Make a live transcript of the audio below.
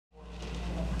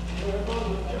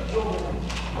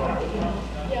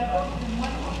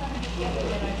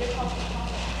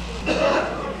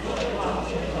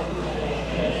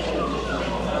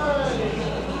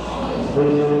Two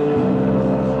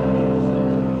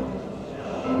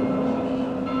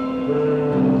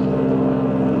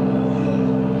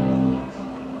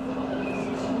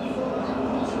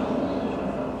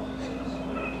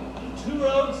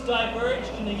roads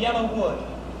diverged in a yellow wood.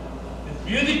 If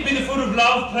music be the food of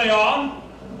love, play on.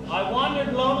 I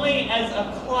wandered lonely as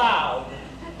a cloud.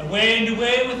 Away and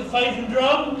away with the fife and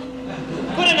drum.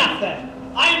 Good enough then.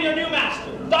 I am your new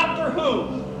master, Doctor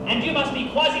Who, and you must be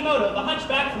Quasimodo, the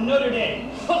hunchback from Notre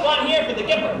Dame. Put one here for the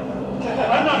Gipper.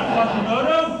 I'm not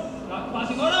Quasimodo. Not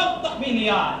Quasimodo? Look me in the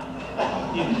eye.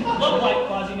 You look like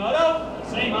Quasimodo.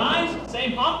 Same eyes,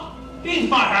 same hump. He's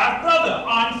my half-brother.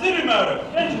 I'm Sirimodo.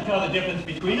 Can't you tell the difference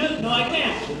between us? No, I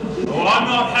can't. Oh, I'm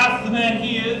not half the man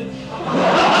he is.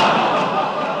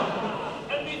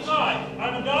 And besides,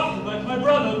 I'm a doctor like my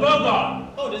brother,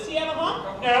 Bogart. Oh, does he have a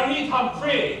hump? No, he's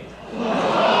hump-free.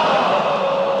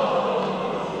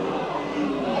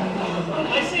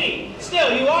 I see.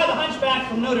 Still, you are the hunchback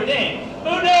from Notre Dame.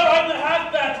 Oh no, I'm the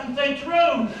halfback from St.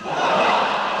 Jerome.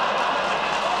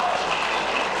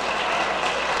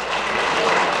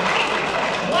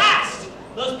 Blast!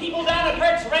 Those people down at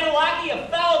Hertz Rentalaki have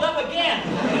fouled up again.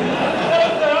 No,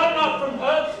 sir, I'm not from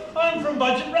Hertz. I'm from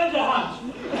Budget Rent-A-Hunt.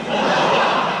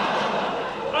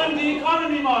 I'm the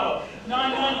economy model.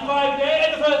 $9.95 a day,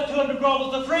 and the first 200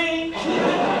 rubles are free.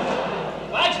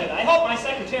 Budget, I hope my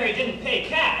secretary didn't pay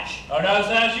cash. Oh no,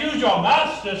 sir, as usual,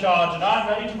 Master Sergeant, I'm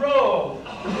ready to roll.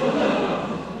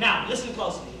 Now, listen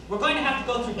closely. We're going to have to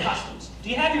go through customs. Do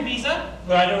you have your visa?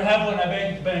 But I don't have one. I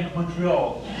bank at the Bank of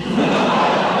Montreal.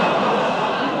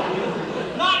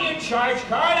 Not your charge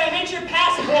card, I meant your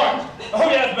passport. Oh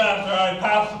yes, Master, I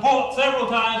passed the port several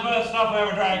times. Worst stuff I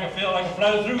ever drank. I feel like I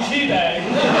flow through tea bag.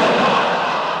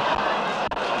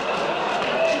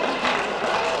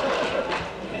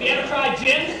 Have you ever tried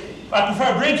gin? I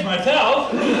prefer bridge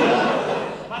myself.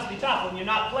 Must be tough when you're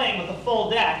not playing with a full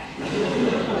deck.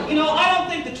 You know, I don't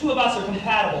think the two of us are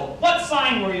compatible. What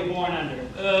sign were you born under?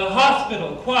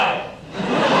 Hospital, quiet.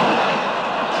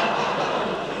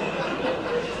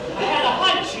 I had a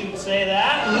hunch you'd say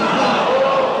that.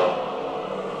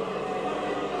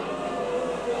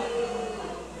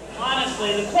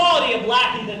 Honestly, the quality of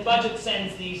lackey that Budget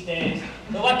sends these days.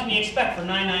 But what can you expect for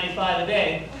 $9.95 a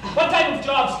day? What type of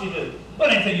jobs do you do? Well,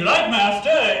 anything you like,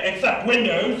 Master, except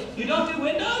windows. You don't do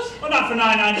windows? Well, not for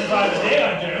 $9.95 a day, I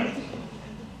do.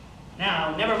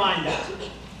 Now, never mind that.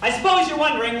 I suppose you're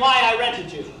wondering why I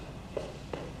rented you.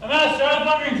 Master, I was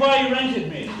wondering why you rented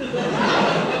me.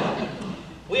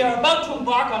 We are about to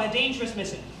embark on a dangerous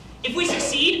mission. If we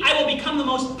succeed, I will become the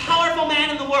most powerful man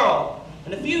in the world.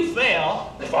 And if you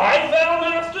fail... If I fail,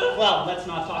 Master? Well, let's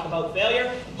not talk about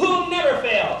failure. Who never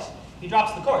fails? He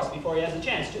drops the course before he has a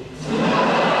chance to.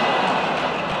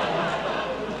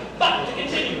 But to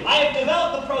continue, I have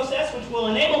developed the process which will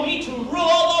enable me to rule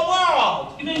the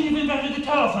world. You mean you've invented the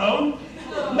telephone?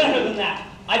 Better than that.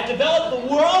 I've developed the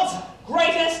world's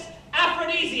greatest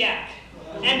aphrodisiac.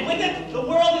 And with it, the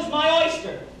world is my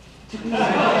oyster.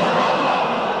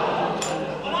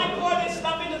 When I pour this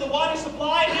stuff into the water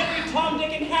supply, every Tom,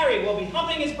 Dick, and Harry will be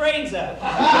humping his brains out.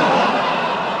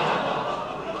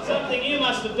 Something you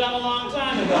must have done a long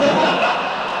time ago.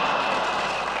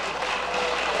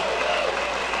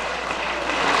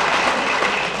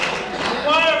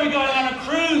 Why are we going on a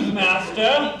cruise,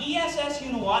 Master? The ESS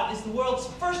Uniwatt is the world's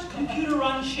first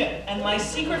computer-run ship, and my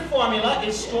secret formula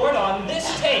is stored on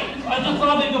this tape. I just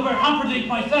thought I'd go for Humperdinck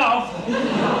myself.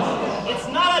 It's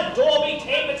not a Dolby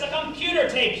tape, it's a computer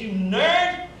tape, you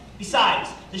nerd!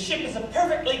 Besides, the ship is a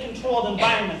perfectly controlled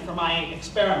environment for my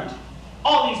experiment.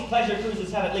 All these pleasure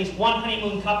cruises have at least one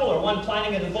honeymoon couple or one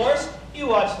planning a divorce. You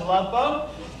watch The Love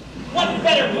Boat. What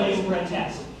better place for a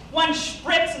test? One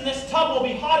spritz and this tub will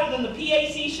be hotter than the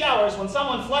PAC showers when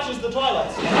someone flushes the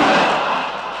toilets.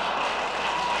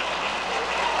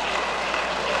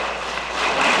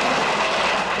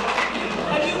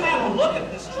 Have you had a look at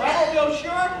this travel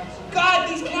brochure? God,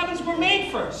 these cabins were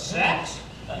made for sex.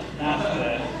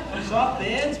 Master. Soft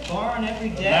beds, bar on every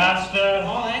deck. Master.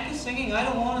 All anchors singing, I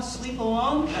don't want to sleep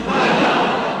alone.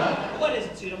 What is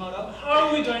it, Tsutomoto? How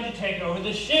are we going to take over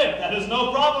the ship? That is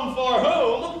no problem for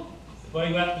whom? Well,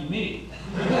 you asking me.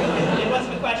 It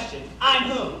wasn't a question. I'm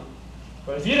whom?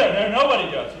 But if you don't know, nobody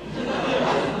does.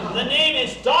 The name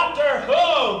is Doctor Who.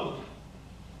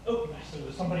 Oh, Master,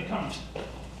 there's somebody coming.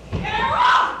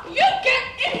 Harold! You get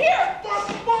in here! But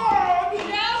Mom!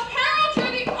 Now, Harold,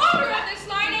 you're the owner of this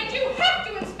line, and you have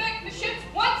to inspect the ships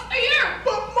once a year.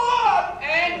 But Mom!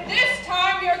 And this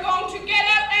time you're going to get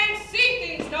out and see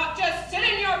things, not just sit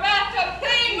in your bathtub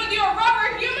playing with your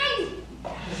rubber humans.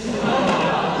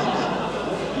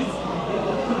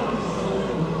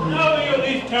 No, you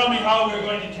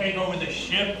over the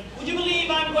ship? Would you believe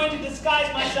I'm going to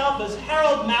disguise myself as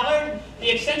Harold Mallard, the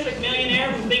eccentric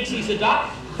millionaire who thinks he's a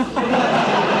duck?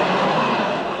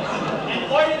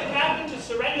 And order the captain to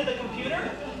surrender the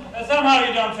computer? Somehow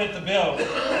you don't fit the bill.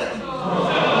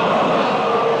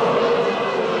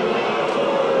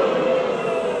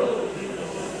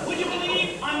 Would you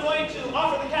believe I'm going to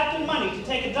offer the captain money to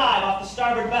take a dive off the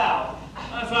starboard bow?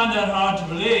 I find that hard to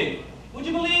believe. Would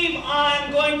you believe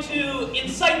I'm going to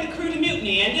incite the crew to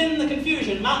mutiny and in the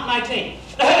confusion mount my tape?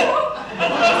 I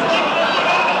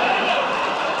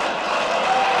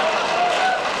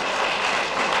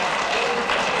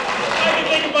can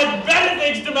think of much better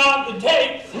things to mount the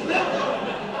tape.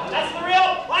 That's the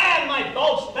real plan, my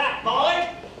bulged back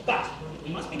baller. But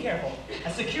we must be careful.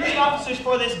 As security officers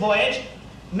for this voyage,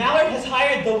 Mallard has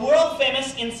hired the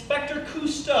world-famous Inspector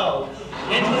Cousteau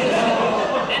and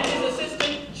his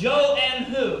assistant Joe N.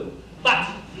 Hu. But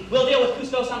we'll deal with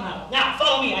Cousteau somehow. Now,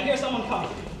 follow me. I hear someone coming.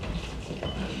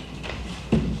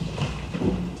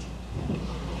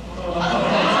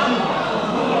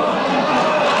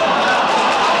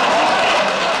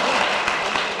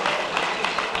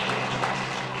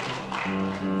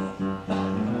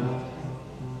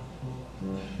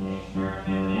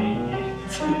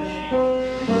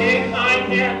 Did I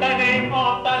hear the name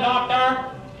of the doctor?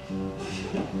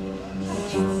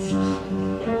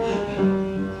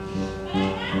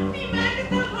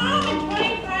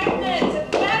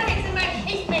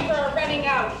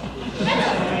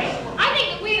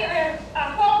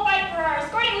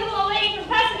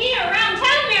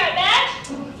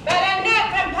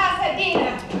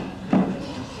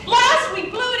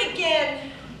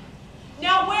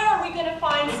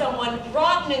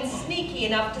 Rotten and sneaky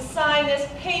enough to sign this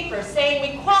paper saying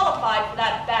we qualified for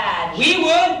that badge. We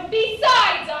would?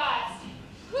 Besides us,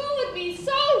 who would be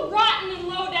so rotten and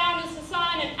low down as to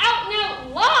sign an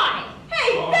out-and-out lie?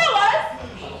 Hey, fellas!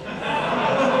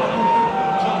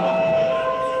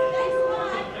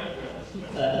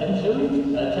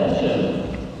 Attention,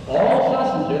 attention. All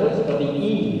passengers of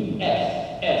the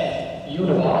FASS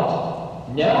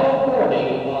Univat now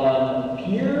boarding on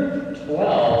Pier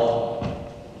 12.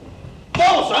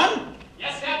 Bosun?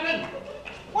 Yes, Captain?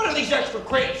 What are these extra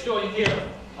crates doing here?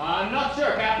 I'm not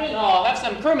sure, Captain. I'll have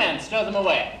some crewmen stow them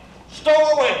away. Stow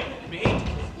away, mate.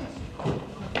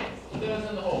 Those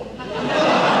in the hole.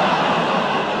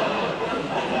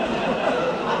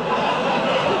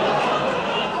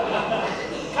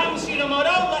 Come,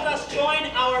 Shinomoto, let us join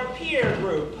our peer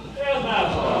group. Yes,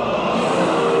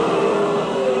 Master.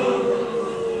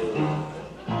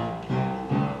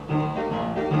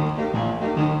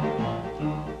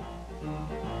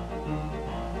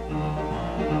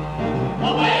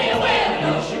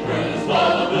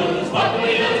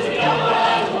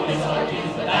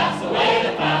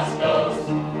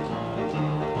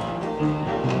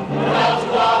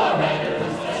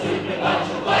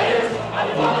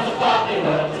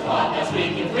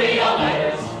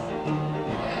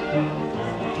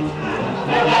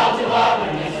 Farewell to our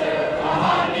producer, our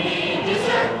harmony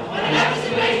inducer. When an actress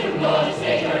in race from Golden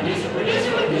Stage, our producer with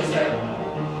producer.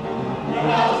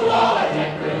 Farewell to all our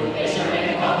deck crew, they sure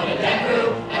make a competent deck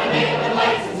crew. And our makeup and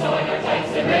lights and sewing our tights,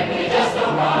 they break me just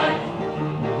don't rhyme.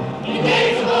 In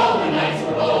days of old, when nights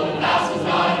were bold and FASS was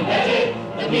not invented,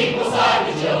 the people sighed,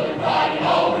 the children cried, and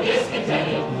all were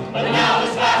discontented. But now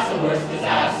this FASS, the worst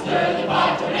disaster than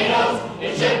 5 tornadoes.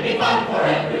 It should be fun for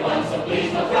everyone, so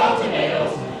please don't throw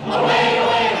tomatoes. Away,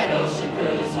 away, an ocean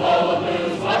cruise, full of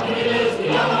blues. What can we lose? We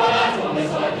don't know what odds will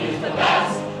miss our cues, but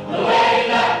that's the way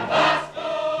that FASS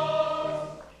goes.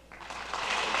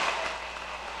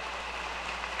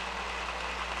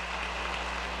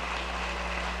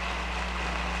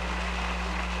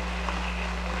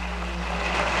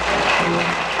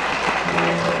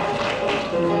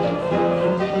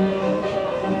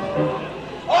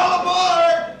 All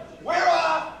aboard! We're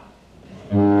off!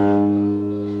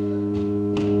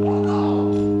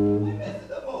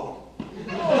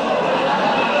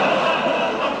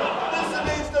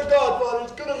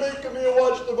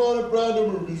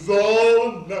 Movies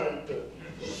all night.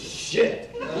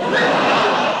 Shit. The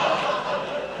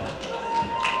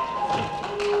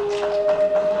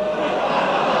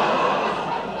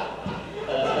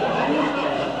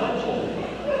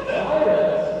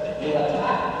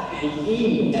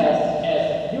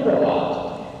FASS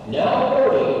Univat now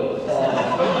boarding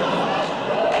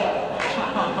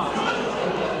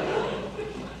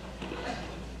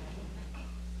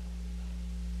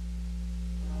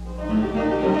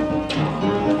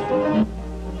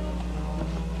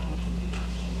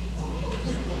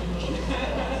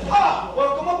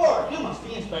Welcome aboard. You must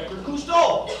be Inspector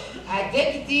Cousteau.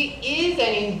 Identity is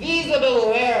an invisible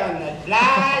wear on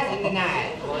flies in the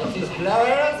night. Once his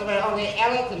flowers where only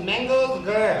aloes and mangoes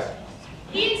grow.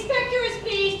 The inspector is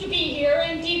pleased to be here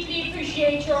and deeply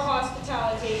appreciate your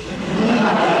hospitality.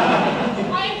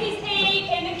 I am his aide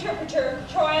and interpreter,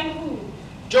 Troy Wu.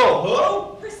 Joe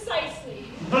who? Precisely.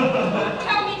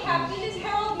 Tell me, Captain, is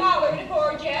Harold Mallard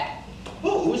aboard yet?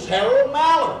 Who's Harold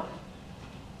Mallard?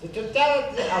 The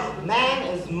totality of man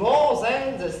is more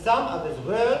than the sum of his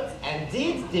words and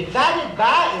deeds divided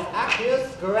by is actually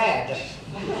squared.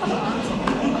 Who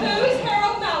is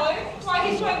Harold Mallard? Why,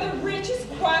 he's one of the richest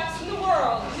quacks in the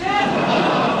world. He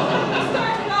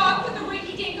started off with a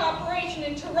rinky-dink operation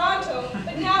in Toronto,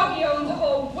 but now he owns a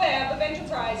whole web of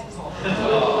enterprises,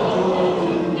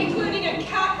 including a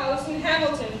cat house in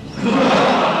Hamilton.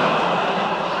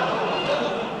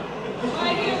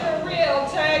 I hear they're real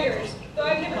taggers, though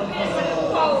I've never been to the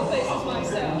follow places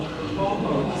myself.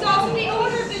 He's also the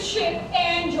owner of the ship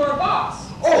and your boss.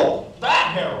 Oh,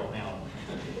 that Harold Mallard.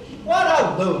 What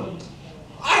a loon.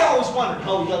 I always wondered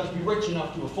how he got to be rich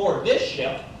enough to afford this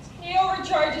ship. He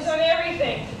overcharges on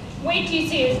everything. Wait till you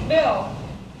see his bill.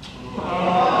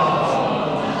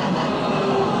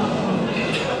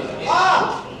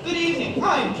 Ah, good evening.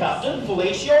 I'm Captain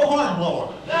Felicio Hornblower.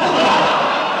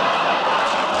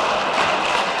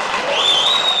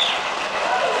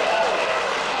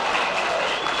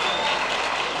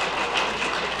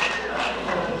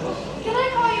 Can I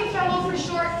call you fellow for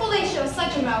short? Felicio's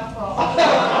such a mouthful.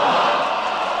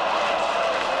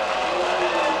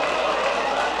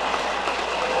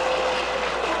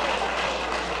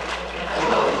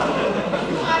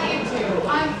 How do you do?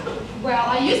 Well,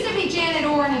 I used to be Janet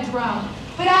Orr in a drum,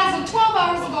 but as of 12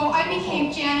 hours ago, I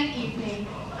became Janet Evening.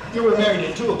 You were married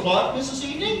at 2 o'clock, Mrs.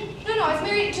 Evening? No, I was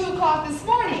married at 2 o'clock this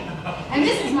morning. And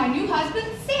this is my new husband,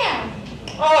 Sam.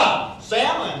 Ah,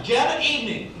 Sam and Janet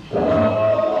Evening.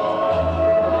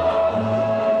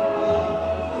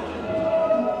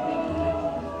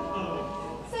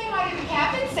 Say hi to the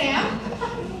captain, Sam.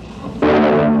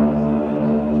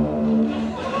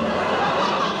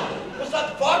 Was that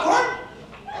the foghorn?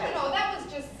 No, that was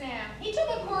just Sam. He took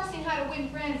a course in how to win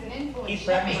friends and influence. He's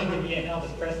practicing to be an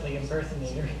Elvis Presley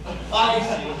impersonator. I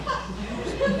see.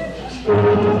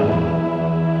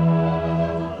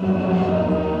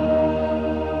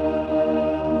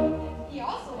 He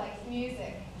also likes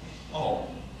music. Oh.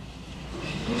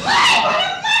 Hey, what a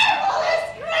marvelous,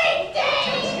 great day!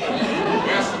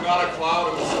 Yes, and not a cloud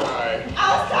in the sky. I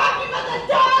was talking about the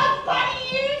dog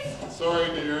bunnies. Sorry,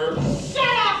 dear.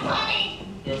 Shut up, honey.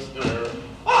 Yes, dear.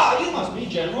 Ah, you must be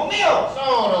General Mills.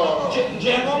 No.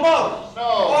 General Motors. No.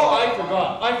 Oh, I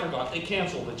forgot. They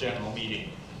canceled the general meeting.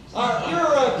 You're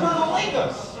Colonel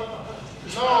Lingus.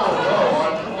 No,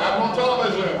 I'm on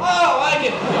television. Oh, I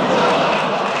get it.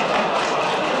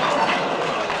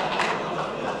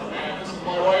 And this is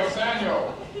my wife, Sanyo.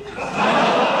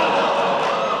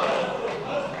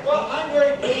 Well, I'm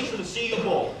very pleased to see you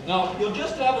both. Now, you'll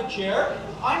just have a chair.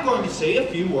 I'm going to say a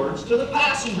few words to the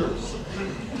passengers.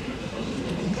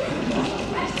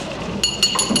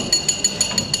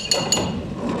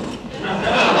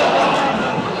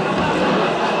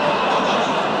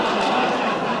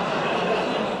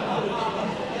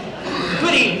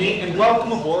 Good evening and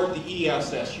welcome aboard the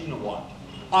ESS Uniwatt.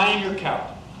 I am your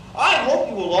captain. I hope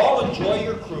you will all enjoy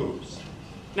your cruise.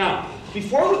 Now,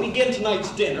 before we begin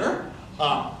tonight's dinner,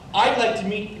 I'd like to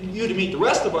meet the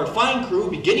rest of our fine crew,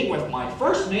 beginning with my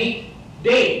first mate,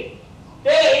 Dave.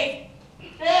 Dave!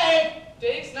 Dave!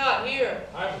 Dave's not here.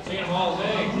 I haven't seen him all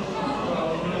day.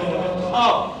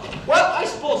 Oh, well, I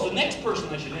suppose the next person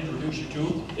I should introduce you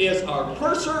to is our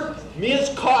purser,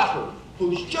 Ms. Cotter,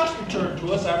 who's just returned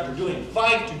to us after doing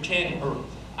 5 to 10, or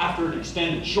after an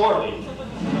extended shore leave.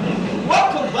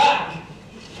 Welcome back!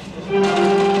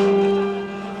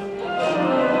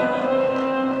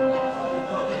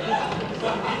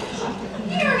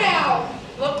 Here now.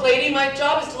 Look, lady, my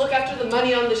job is to look after the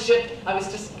money on the ship. I was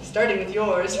just starting with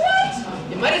yours. What?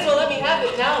 You might as well let me have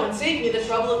it now and save me the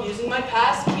trouble of using my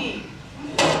pass key.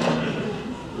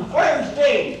 Where's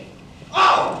Dave?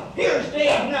 Oh, here's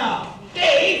Dave now.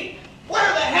 Dave,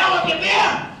 where the hell have you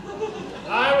been?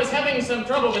 I was having some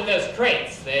trouble with those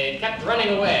crates. They kept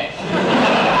running away.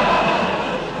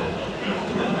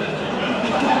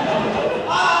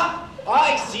 Ah,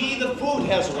 I see the food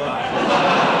has arrived.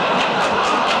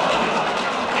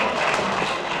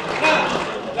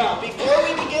 Now, before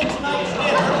we begin tonight's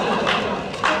dinner,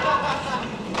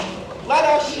 let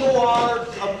us show our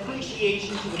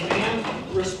appreciation to the man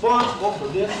responsible for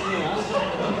this mess,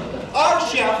 our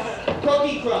chef,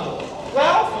 Cookie Crumble.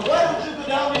 Ralph, why don't you go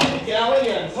down into the galley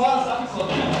and toss up some...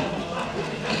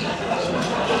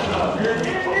 Here.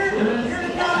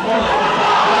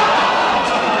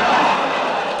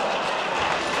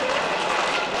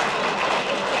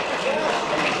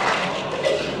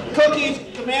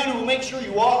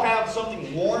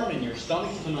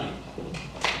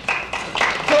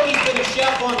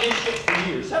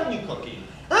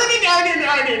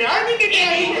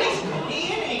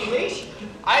 English.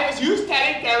 I was used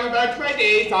telling them about my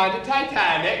days on the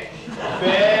Titanic.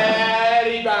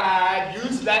 Very bad.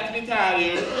 Used let me tell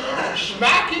you.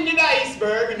 Smack into the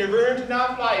iceberg and there weren't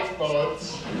enough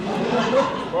lifeboats.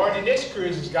 More than this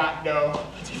cruise has got though.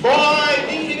 Boy,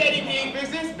 thinking any big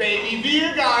business, baby.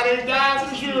 Beer goners, that's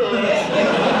for sure.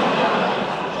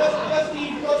 Just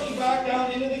keep looking back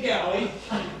down into the galley.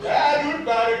 That would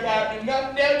bother, Captain.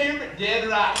 Nothing down here but dead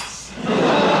rats.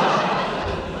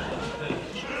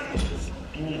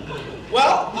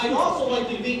 Well, I'd also like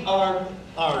to meet our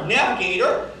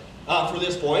navigator for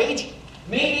this voyage.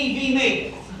 Maybe V.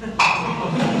 May.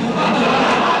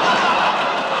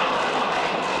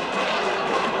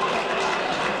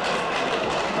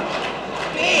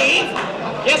 Dave?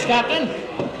 Yes, Captain?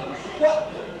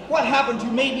 What happened to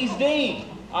Maybe's name?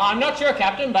 I'm not sure,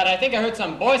 Captain, but I think I heard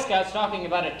some Boy Scouts talking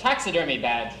about a taxidermy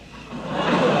badge.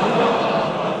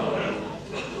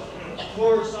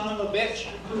 Poor son of a bitch.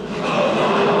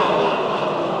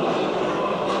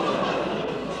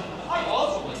 I'd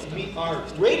also like to meet our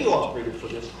radio operator for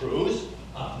this cruise,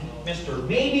 Mr.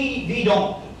 Maybe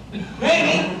Vidon.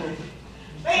 Maybe!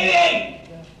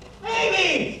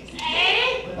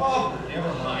 Oh,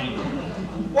 never mind.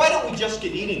 Why don't we just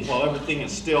get eating while everything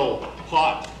is still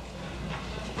hot?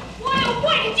 Why, oh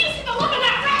boy, did you see the look on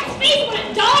that rat's face when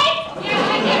it died? Yeah,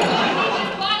 I did.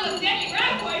 This bottle of deadly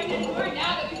rat poison isn't worried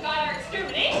now that we've got our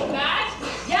extermination badge.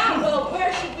 Yeah, well,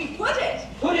 where should we put it?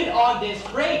 Put it on this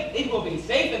crate. It will be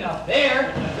safe enough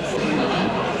there.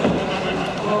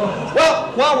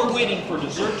 Well, while we're waiting for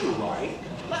dessert to arrive,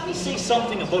 let me say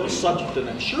something about a subject that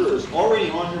I'm sure is already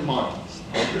on your minds.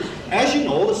 As you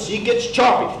know, the sea gets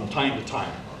choppy from time to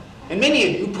time, and many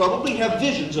of you probably have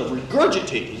visions of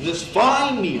regurgitating this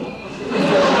fine meal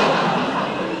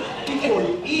before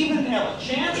you even have a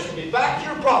chance to get back to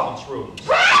your province rooms.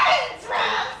 Province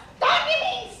rooms? Don't you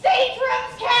mean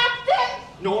staterooms, Captain?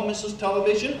 No, Mrs.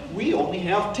 Television, we only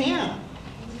have 10.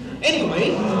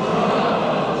 Anyway,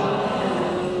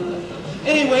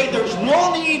 there's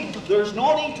no need to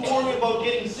worry about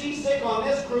getting seasick on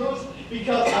this cruise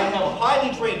because I have a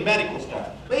highly trained medical staff.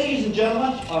 Ladies and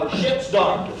gentlemen, our ship's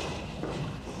doctor.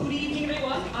 Good evening,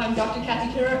 everyone. I'm Dr.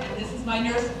 Kathy Turner, and this is my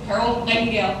nurse, Harold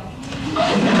Nightingale.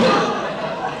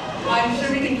 I'm sure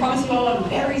we can promise you all a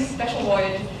very special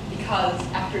voyage because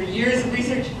after years of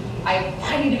research, I have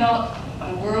finally developed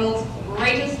the world's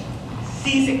greatest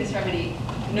seasickness remedy.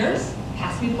 Nurse,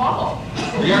 pass me the bottle.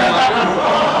 Not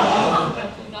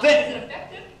only is it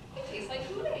effective, it tastes like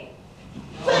Kool-Aid.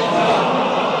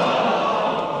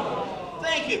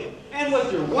 Thank you. And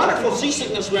with your wonderful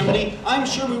seasickness remedy, I'm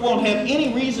sure we won't have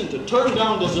any reason to turn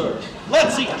down dessert.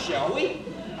 Let's eat, shall we?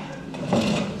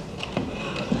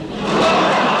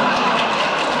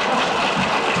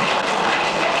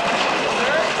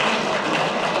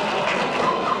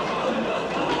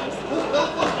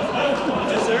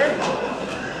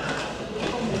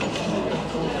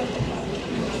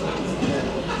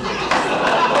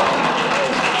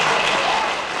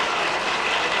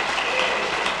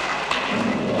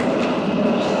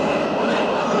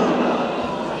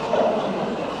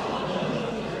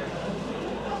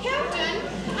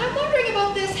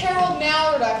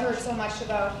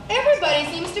 About. Everybody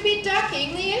seems to be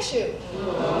ducking the issue.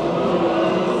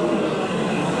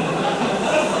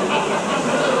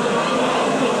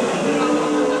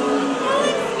 Well,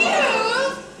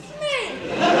 excuse me.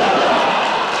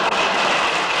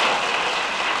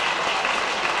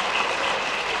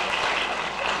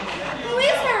 Who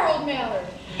is Harold Mallard?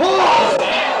 Who's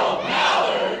Harold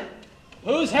Mallard?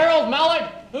 Who's Harold Mallard?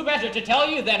 Who better to tell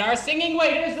you than our singing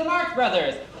waiters, the Marx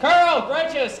Brothers? Curl,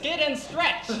 Groucho, Skid, and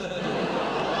Stretch.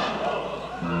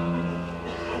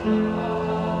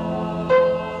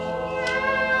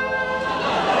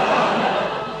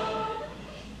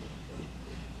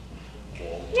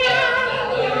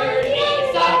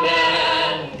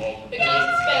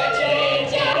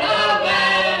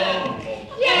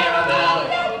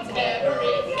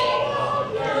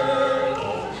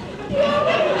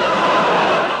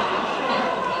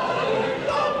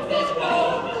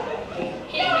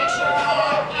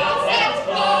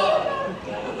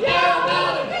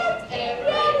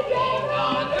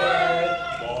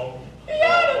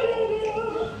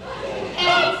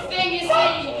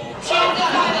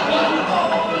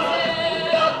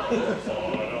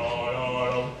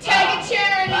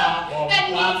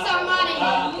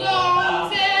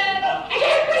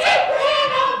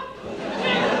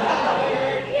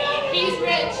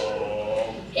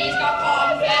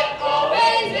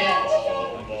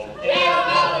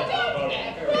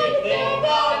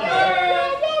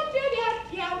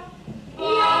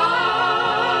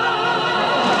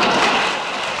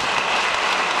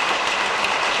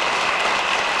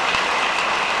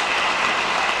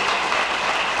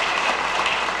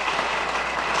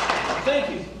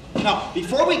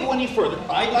 further,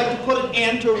 I'd like to put an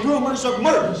end to rumors of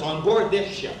murders on board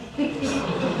this ship.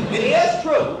 It is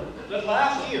true that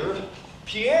last year,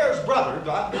 Pierre's brother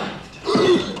got knifed.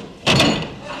 And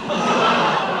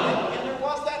there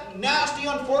was that nasty,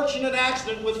 unfortunate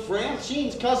accident with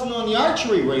Francine's cousin on the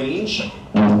archery range.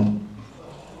 And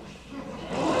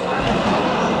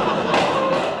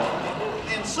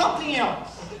something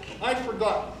else. I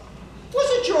forgot. Was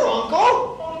it your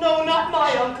uncle? Oh, no, not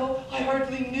my uncle. I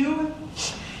hardly knew him.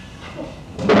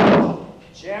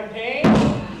 Champagne?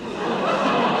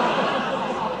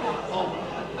 Oh,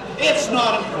 it's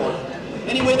not important.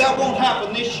 Anyway, that won't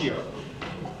happen this year.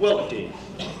 Will it, Dave?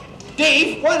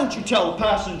 Dave, why don't you tell the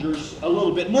passengers a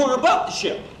little bit more about the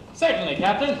ship? Certainly,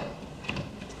 Captain.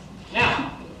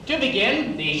 Now, to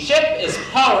begin, the ship is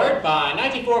powered by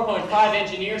 94.5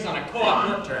 engineers on a co-op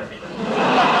work turbine.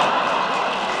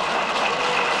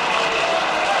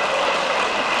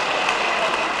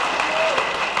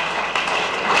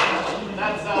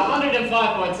 That's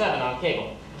 105.7 on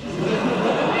cable.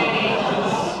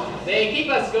 They keep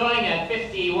us going at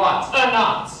 50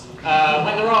 knots,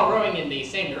 when they're all rowing in the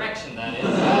same direction, that is.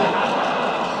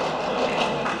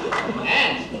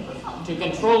 And to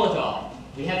control it all,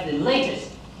 we have the latest,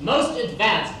 most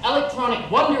advanced electronic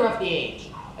wonder of the age,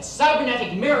 a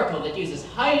cybernetic miracle that uses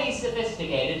highly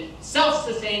sophisticated,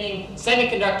 self-sustaining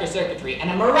semiconductor circuitry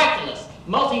and a miraculous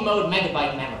multi-mode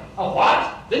megabyte memory. A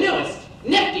what? The newest,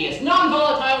 niftiest,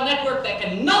 non-volatile network that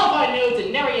can nullify nodes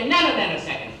in nary a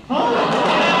nanosecond.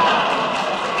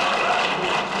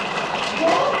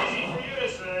 Easy for you to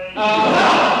say. A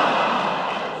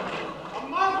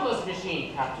marvelous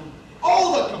machine, Captain.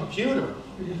 Oh, the computer.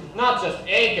 Not just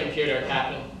a computer,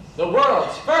 Captain. The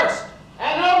world's first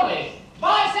and only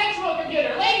bisexual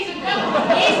computer. Ladies and gentlemen,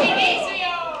 ACDCO!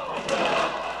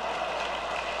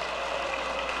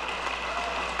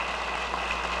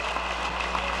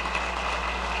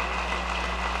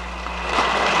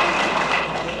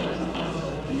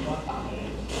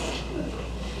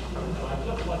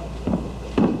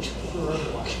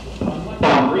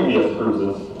 On previous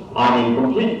cruises, I'm in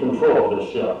complete control of this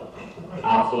ship.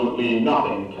 Absolutely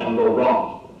nothing can go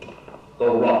wrong.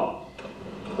 Go wrong.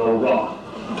 Go wrong.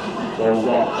 Go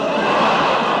wrong.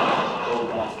 Go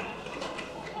wrong.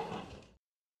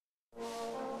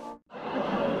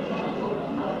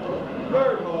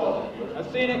 Third hole, a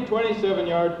scenic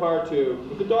 27-yard par 2,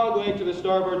 with the dog leg to the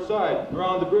starboard side,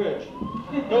 around the bridge.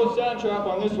 No sand trap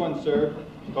on this one, sir,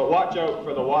 but watch out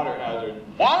for the water hazard.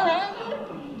 Water hazard?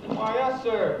 Why, yes,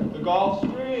 sir, the Gulf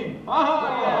Stream.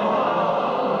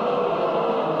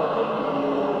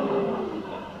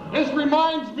 This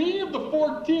reminds me of the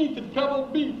 14th at Pebble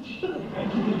Beach.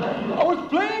 I was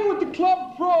playing with the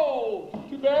club pro.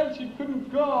 Too bad she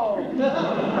couldn't go.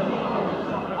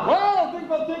 Well, I think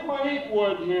I'll take my 8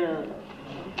 wood here.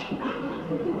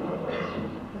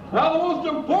 Now, the most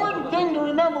important thing to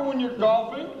remember when you're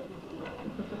golfing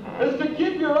is to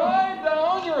keep your eye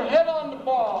down, your head on the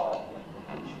ball.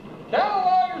 Can't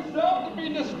allow yourself to be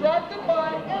distracted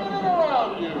by anything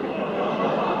around you. 4,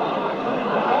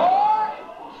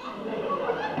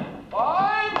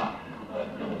 5.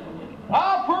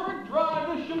 Ah, perfect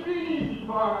drive. This should be an easy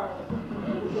par.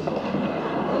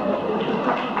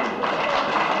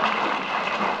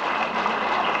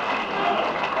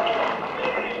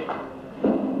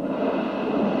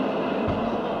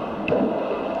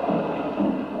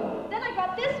 Then I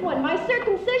got this one, my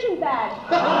circumcision badge.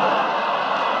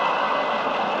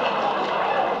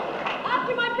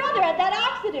 After my brother had that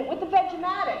accident with the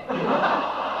Vegematic.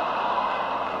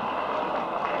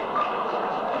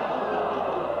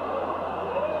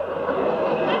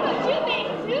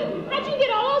 How'd you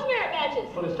get all those merit badges?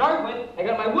 Well, to start with, I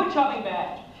got my wood chopping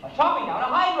badge. I'm chopping down a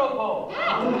hydro pole.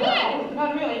 That's good.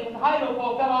 Not really, because the hydro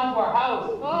pole fell onto our house.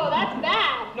 Oh, that's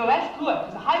bad. No, that's good,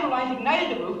 because the hydro lines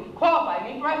ignited the roof, qualified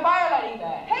me for my fire lighting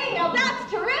badge. Hey, now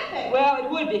that's terrific. Well, it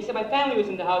would be, except my family was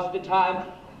in the house at the time.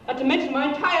 Not to mention my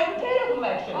entire potato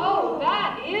collection. Oh,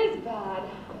 that is bad.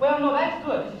 Well, no, that's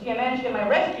good. You see, I managed to get my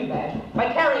rescue badge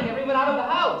by carrying everyone out of the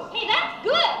house. Hey, that's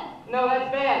good. No, that's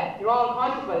bad. You're all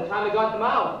unconscious by the time I got them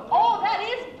out. Oh, that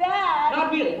is bad.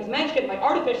 Not really, because I managed to get my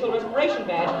artificial respiration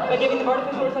badge by giving them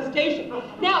artificial resuscitation.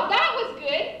 Now, that was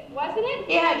good, wasn't it?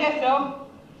 Yeah, I guess so.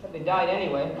 Except they died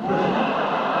anyway.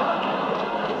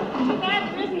 Too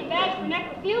bad there isn't a badge for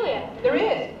necrophilia. There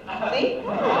is. See?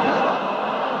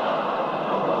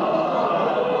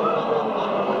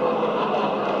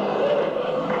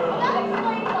 That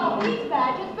explains all these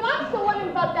badges, but I'm still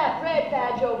wondering about that red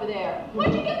badge over there.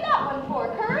 What'd you get that one for?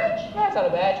 Courage? That's not a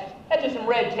badge. That's just some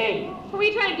red tape. What were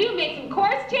you trying to do, make some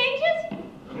course changes?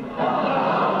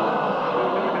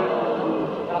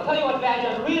 I'll tell you what badge I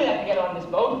was really have to get on this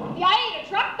boat. The I Ain't a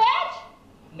Truck badge?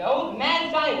 No, the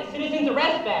mad scientist, citizen's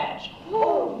arrest badge.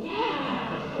 Oh,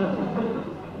 yeah.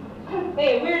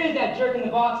 Hey, where is that jerk in the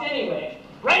box anyway?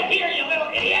 Right here, you little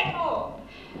idiot! Oh.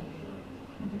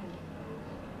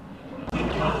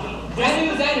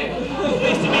 Xanu.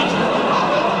 Nice to meet you.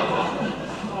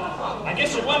 I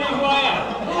guess you're wondering who I am.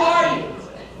 Who are you?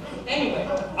 Anyway.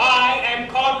 I am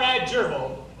Comrade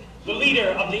Gerbil, the leader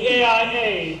of the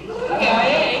AIA.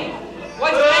 AIA?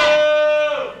 What's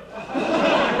that?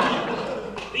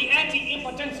 The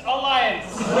Anti-Impotence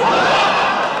Alliance.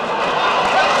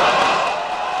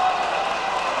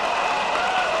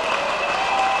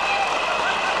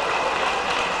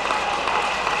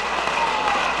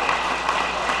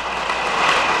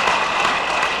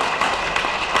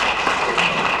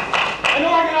 An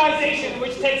organization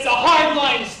which takes a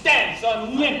hardline stance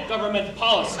on limp government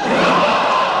policy.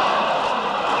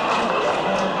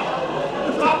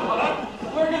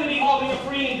 We're going to be holding a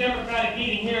free and democratic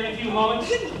meeting here in a few moments,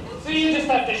 so you just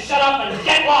have to shut up and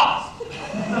get lost.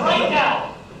 Right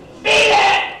now. Beat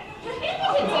it!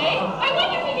 Impotence, eh? I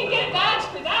wonder if we can get a badge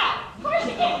for that. Of course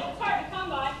you can. It's hard to come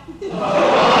by.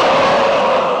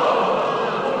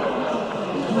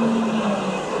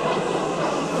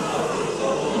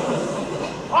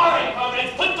 All right,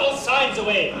 comrades, put those signs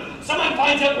away. Someone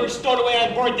finds out we're stowed away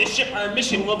on board this ship, our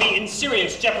mission will be in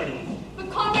serious jeopardy. But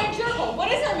Comrade Jerkle,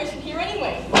 what is our mission here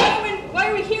anyway? Why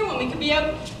are we here when we could be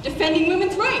out defending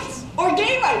women's rights? Or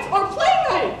gay rights? Or play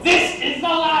rights? This is the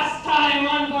last time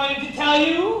I'm going to tell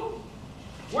you.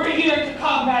 We're here to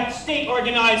combat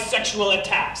state-organized sexual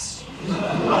attacks.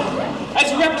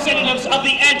 As representatives of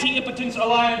the Anti-Impotence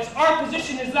Alliance, our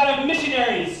position is that of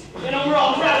missionaries in a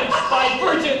world ravaged by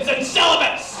virgins and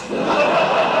celibates.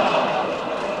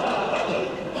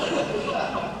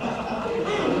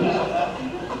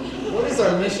 What is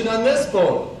our mission on this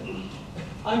boat?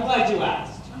 I'm glad you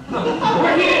asked.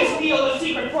 We're here to steal the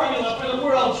secret formula for the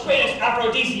world's greatest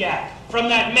aphrodisiac from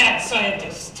that mad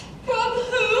scientist. From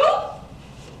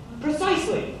who?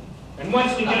 Precisely. And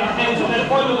once we get our hands on that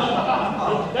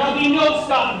formula, there'll be no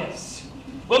stopping us.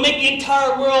 We'll make the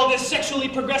entire world as sexually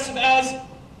progressive as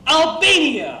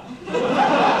Albania.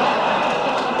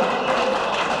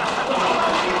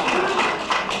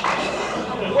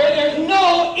 Where there's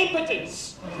no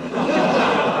impotence,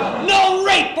 no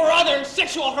rape or other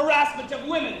sexual harassment of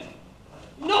women,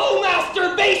 no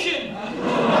masturbation.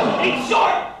 In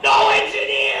short, no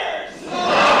engineers.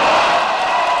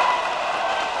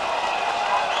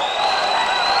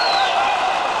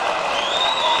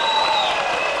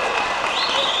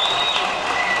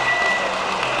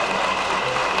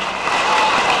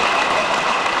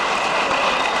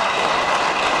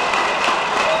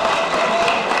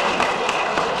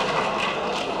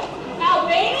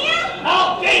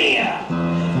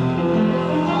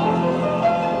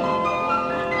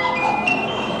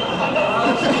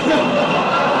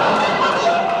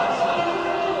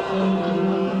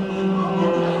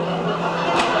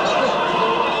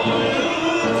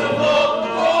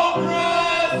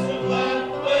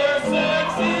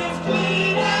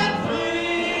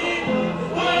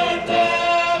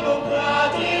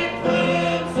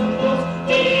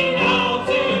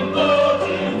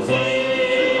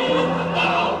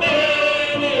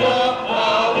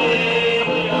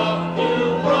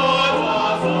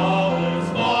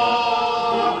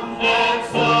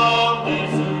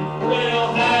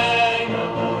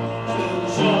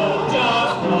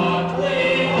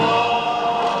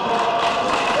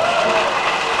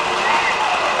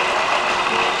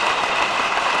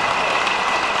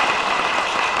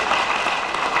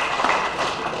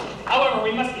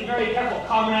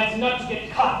 Comrades, not to get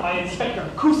caught by Inspector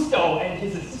Cousteau and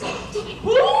his assistant.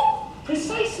 Who?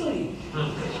 Precisely.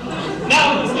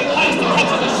 Now let's get close to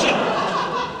catch the ship,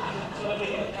 so that we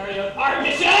can carry out our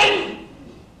mission.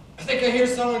 I think I hear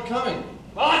someone coming.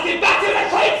 Well, let's get back to the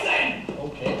crates then.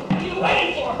 Okay. What are you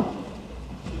waiting for?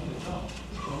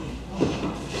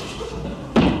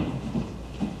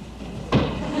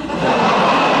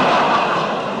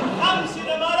 Come,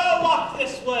 Sudamaro, walk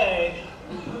this way.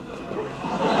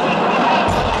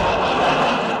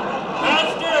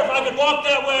 Walk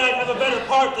that way, I'd have a better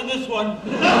part than this one.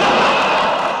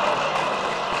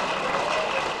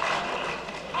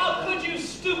 How could you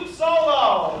stoop so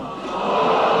low?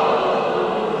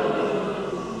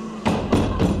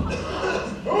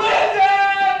 Who is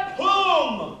it?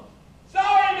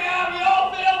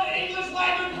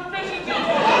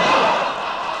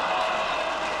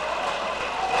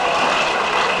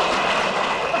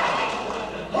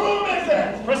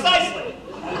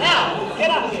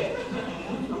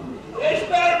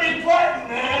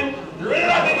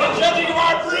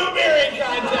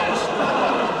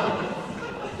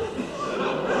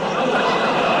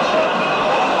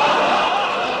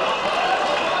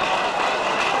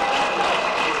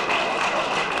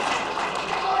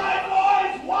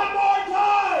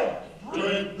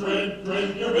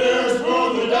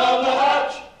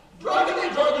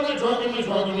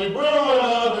 How can we brew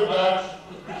another batch?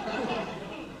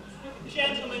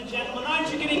 Gentlemen,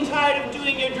 aren't you getting tired of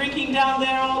doing your drinking down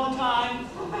there all the time?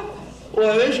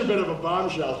 Well, it is a bit of a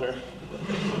bomb shelter.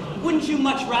 Wouldn't you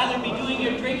much rather be doing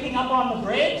your drinking up on the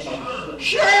bridge?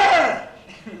 Sure!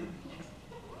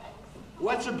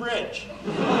 What's a bridge?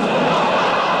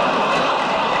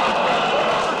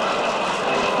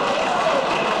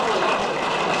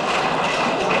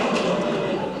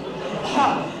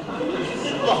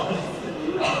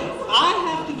 I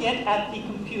have to get at the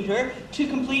computer to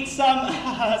complete some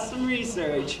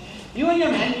research. You and your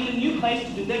men need a new place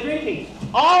to do their drinking.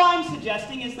 All I'm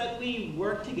suggesting is that we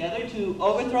work together to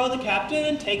overthrow the captain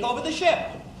and take over the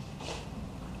ship.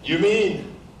 You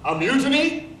mean a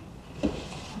mutiny?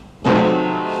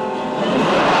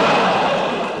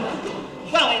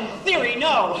 Well, in theory,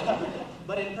 no.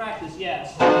 But in practice,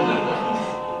 yes.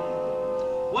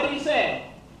 What do you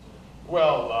say?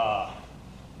 Well,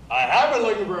 I have been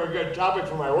looking for a good topic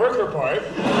for my work report.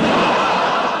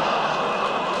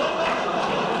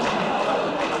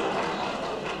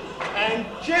 And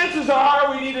chances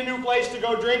are we need a new place to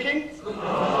go drinking.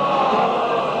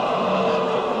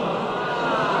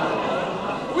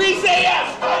 We say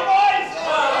yes, right, boys?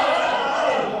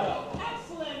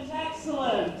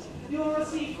 Excellent. You will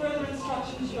receive further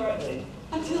instructions shortly.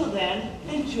 Until then,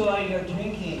 enjoy your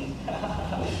drinking.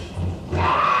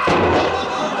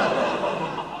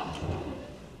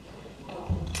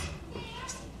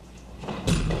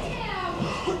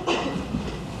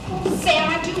 Sam,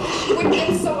 I do wish you wouldn't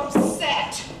get so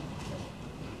upset.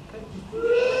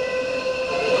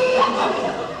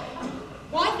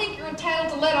 Well, I think you're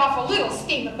entitled to let off a little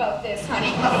steam about this,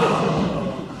 honey.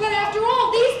 But after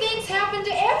all, these things happen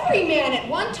to every man at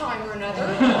one time or another.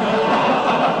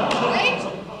 Right?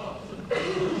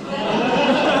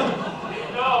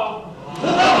 No.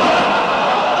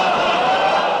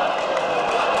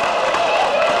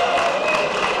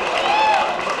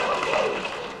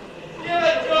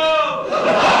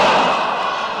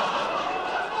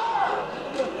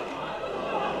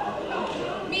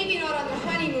 Maybe not on their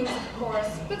honeymoon, of course,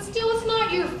 but still, it's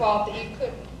not your fault that you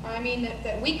couldn't. I mean,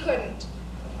 that we couldn't.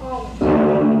 Oh,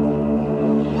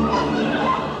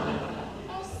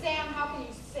 Sam, how can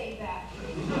you say that?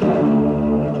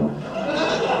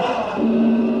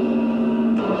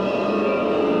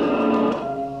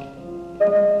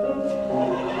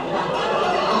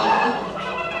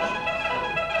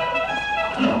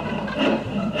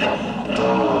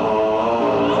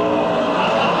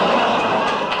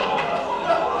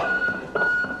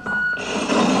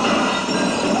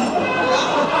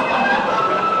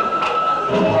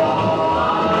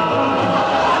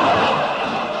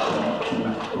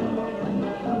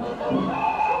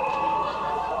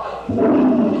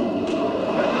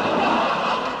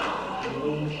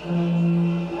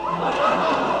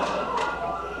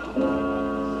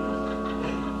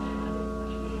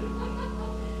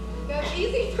 That's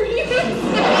easy for you to say.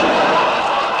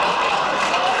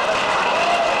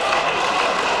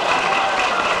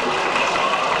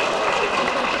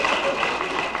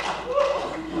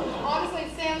 Honestly,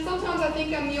 Sam, sometimes I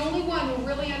think I'm the only one who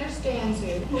really understands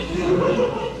you.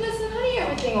 Listen, honey,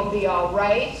 everything will be all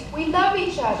right. We love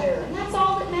each other, and that's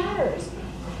all that matters.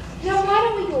 Now, why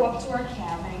don't we go up to our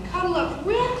cabin and cuddle up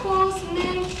real close, and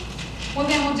then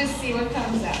we'll just see what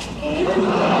comes out, okay?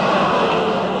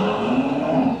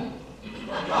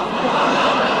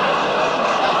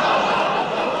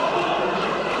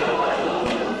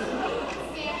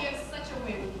 Sam, you have such a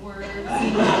way with words.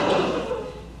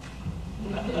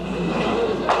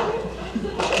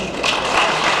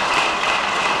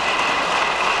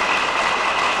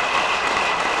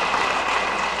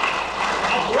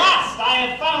 At last, I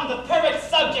have found the perfect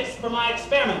subjects for my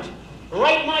experiment.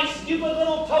 Right, my stupid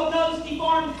little toad-nosed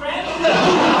deformed friend?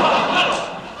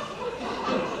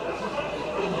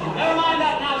 Never mind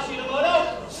that now,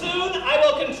 Shinomoto. Soon I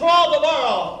will control the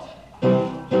world.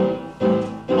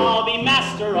 I'll be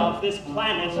master of this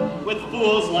planet with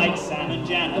fools like Sam and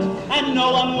Janet, and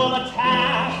no one will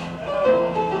attack.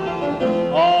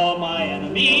 All my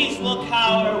enemies will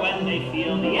cower when they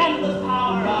feel the endless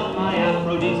power of my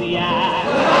aphrodisiac.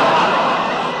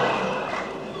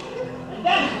 And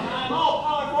then, when I'm all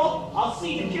powerful, I'll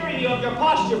see to curing you of your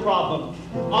posture problem.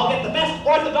 I'll get the best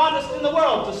orthodontist in the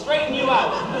world to straighten you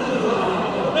out.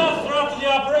 Master, after the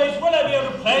operation, will I be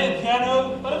able to play the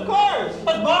piano? But of course.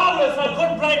 That's marvelous. I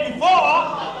couldn't play it before.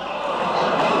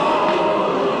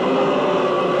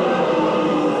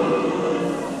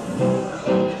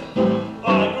 I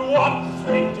grew up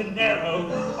straight and narrow.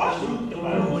 I shoot the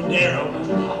bow and arrow,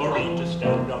 or aim to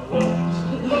stand up once.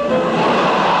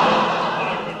 I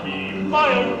could be my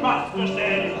own master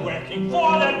anywhere. working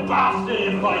for that bastard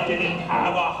if I didn't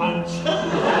have a hunch.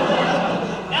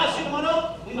 Now,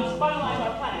 Shimono, we must finalize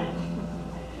our plan.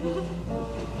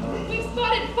 We've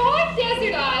spotted 5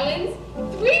 desert islands,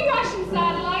 3 Russian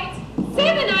satellites,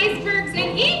 7 icebergs,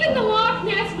 and even the Loch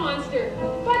Ness Monster.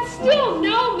 But still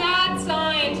no mad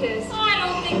scientist. I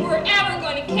don't think we're ever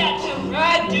going to catch him.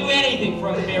 I'd do anything for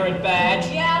a merit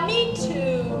badge. Yeah, me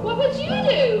too. What would you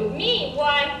do? Me?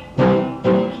 Why,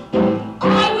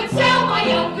 I would sell my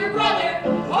younger brother,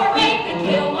 or rape and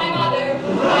kill my mother.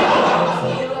 I would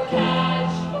steal or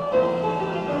catch.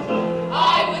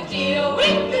 I would deal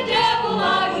with the devil.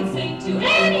 I would sink to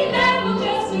any level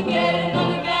just to get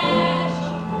another badge.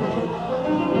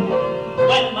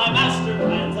 When my master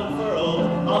plans unfurled,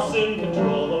 I'll soon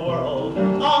control the world.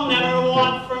 I'll never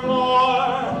want for more.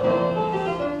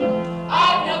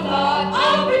 I've no thought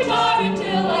of retiring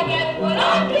till I get what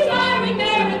I'm desiring.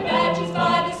 Merit badges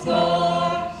by the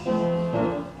score.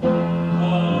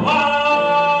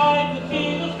 I'm the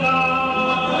king of sky,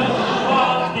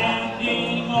 while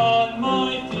standing on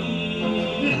my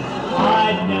feet.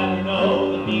 I'd never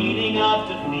know the meaning of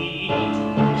defeat.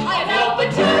 I've helped but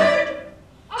turned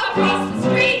across the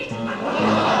street. If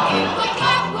I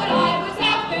got what I was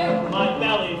after, My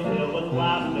belly filled with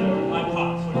laughter. My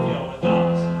pots would fill with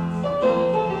us.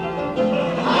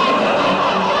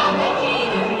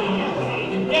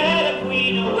 Get a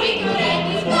queen of we could end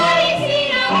this bloody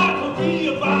scene. I could be a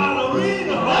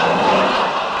ballerina.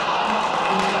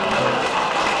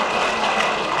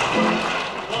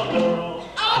 the world.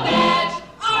 Our badge,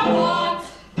 our wants.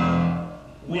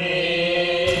 We're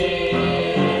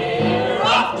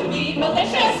Off to be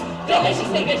malicious,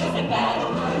 deliciously vicious and bad.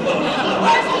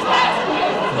 Worst is past and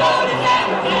here's as good as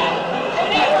ever had. And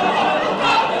everyone will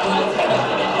go to us for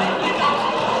looking at them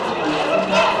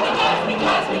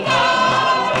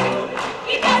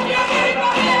because you're very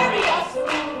hilarious.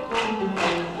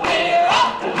 We're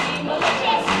off to be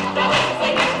malicious,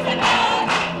 deliciously vicious and bad.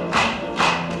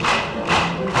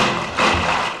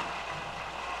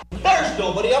 There's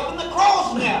nobody up in the crow's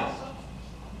nest.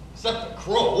 Except the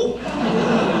crow.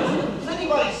 Has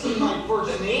anybody seen my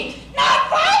first mate? Not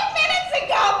 5 minutes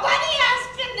ago, Bunny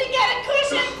asked him to get a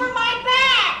cushion for my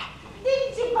back.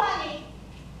 Didn't you, Bunny?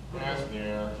 Yes,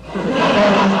 dear.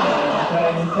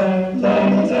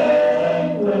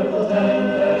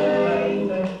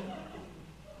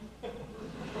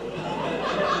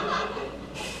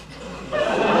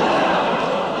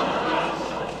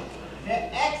 The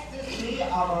ecstasy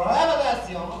of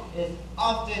revelation is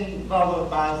often followed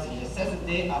by the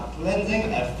necessity of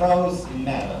cleansing a foe's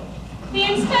marrow. The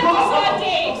inspector saw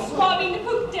Dave swabbing the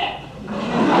poop deck.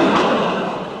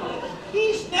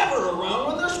 He's never around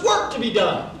when there's work to be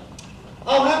done.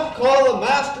 I'll have to call the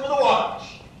master of the watch.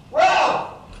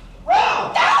 Ralph!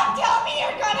 Ralph! Don't tell me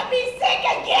you're gonna be sick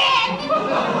again!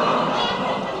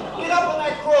 Get up on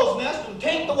that crow's nest and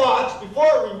take the watch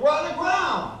before we run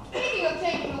aground. Speaking of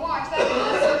taking the watch, that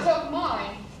minister took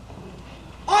mine.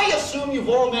 I assume you've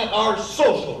all met our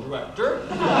social director,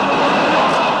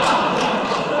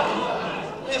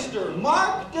 Mr.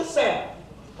 Mark DeSant.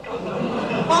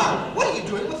 Mark, what are you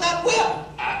doing with that whip?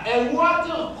 I'm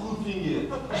waterproofing it.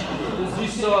 The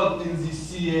salt in the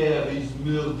sea air is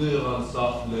murder on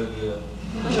soft leather.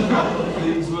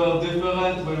 Things were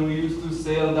different when we used to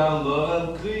sail down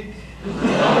Laurel Creek.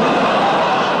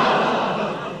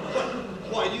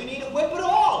 Why do you need a whip at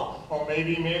all? Or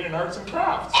maybe he made an arts and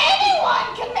crafts.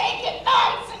 Anyone can make it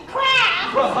arts and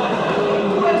crafts!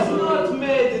 It was not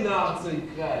made in arts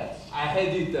and crafts. I had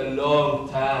it a long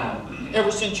time.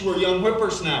 Ever since you were a young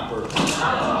whippersnapper.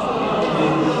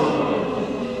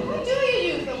 What do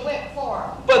you use the whip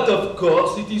for? But of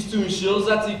course, it is to ensure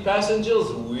that the passengers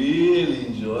will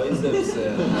enjoy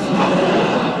themselves.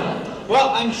 Well,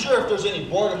 I'm sure if there's any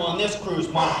boredom on this cruise,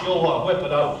 Mark, you'll whip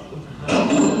it out.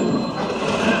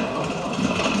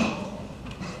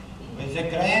 With the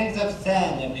grains of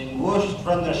sand have been whooshed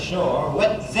from the shore,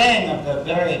 what then of the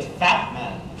buried fat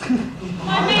man?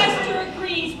 My master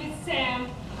agrees with Sam.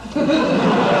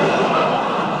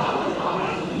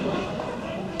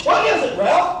 What is it,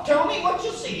 Ralph? Tell me what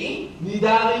you see. Need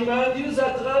I remind you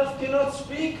that Ralph cannot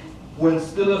speak? When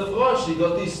still a frosh, he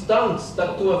got his tongue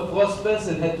stuck to a frost fence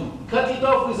and had to cut it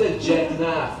off with a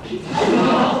jackknife.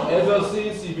 Ever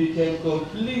since, he became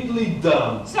completely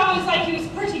dumb. Sounds like he was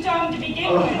pretty dumb to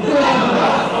begin with.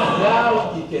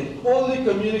 Now he can only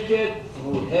communicate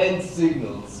through hand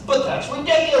signals. But that's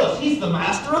ridiculous. He's the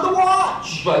master of the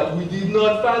watch. But we did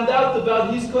not find out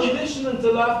about his condition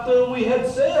until after we had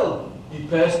sailed. He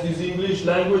passed his English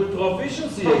language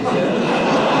proficiency exam.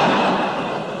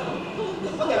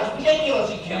 But that's ridiculous.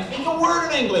 He can't speak a word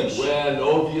of English. Well,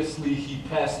 obviously he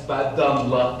passed by dumb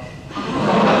luck. All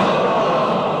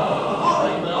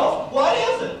right, Ralph. What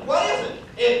is it? What is it?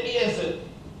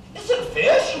 Is it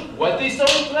fish? What is so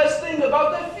interesting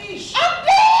about the fish? A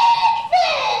big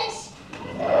fish!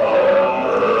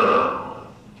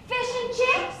 Fish and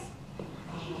chips?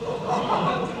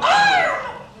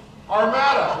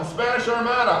 Armada, in Spanish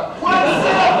Armada. What's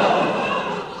that?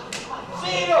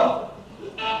 Seal.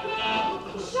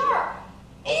 Shark.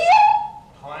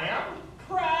 Clam?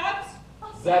 Crabs.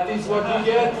 That is what you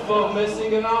get for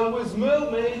messing around with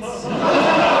mermaids.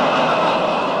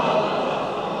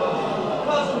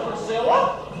 Cousin Priscilla?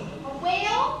 A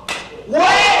whale?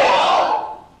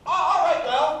 Whale! All right,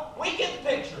 well, we get the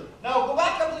picture. Now go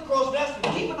back up to the crow's nest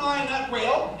and keep an eye on that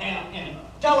whale and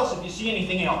tell us if you see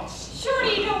anything else.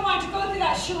 Surely you don't want to go through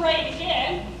that charade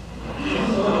again.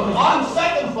 On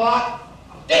second thought,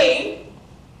 Dave,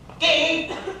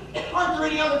 aren't there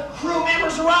any other crew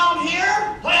members around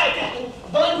here? Hi, Captain.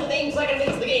 One thing's like a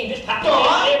fix the game. Just happened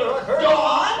Dawn? to be a neighbor.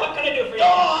 Dawn? What can I do for you?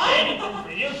 Dawn? Anything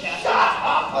for you, Captain. Shut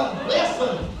up and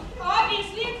listen.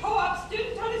 Obviously a co-op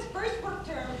student on his first work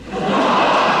term.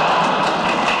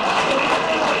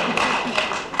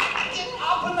 Get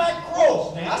up in that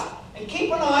crow's nest and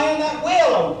keep an eye on that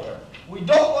whale out there. We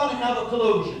don't want to have a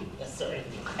collusion. Yes, sir.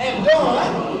 And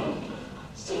Dawn,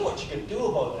 see what you can do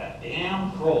about that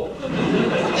damn crow.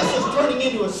 This is turning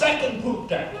into a second poop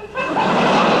deck.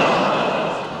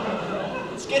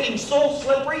 It's getting so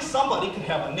slippery, somebody could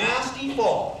have a nasty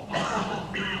fall.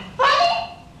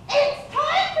 Honey, it's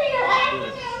time for your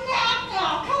afternoon nap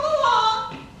now. Come along.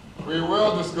 We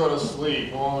will just go to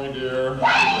sleep, won't we, dear?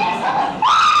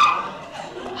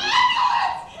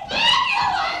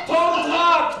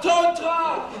 Don't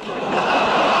talk!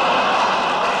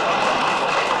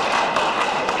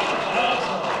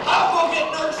 I'll go get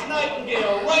Nurse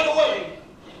Nightingale right away.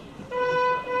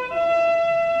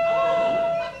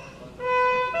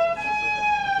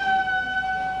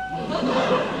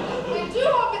 I do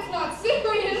hope it's not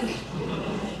serious.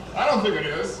 I don't think it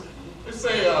is. They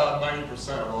say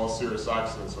 90% of all serious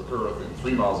accidents occur within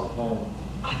 3 miles of home.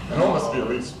 And home must be at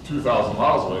least 2,000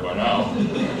 miles away by now.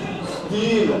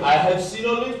 Still, I have seen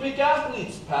Olympic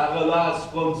athletes paralyzed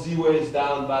from the waist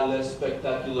down by less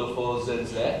spectacular falls than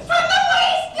that. From the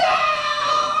waist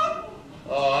down!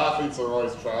 Oh, athletes are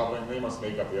always traveling. They must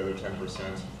make up the other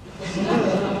 10%.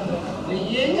 The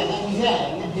yin and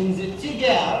yang in the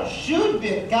tiger should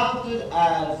be counted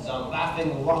as the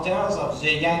laughing waters of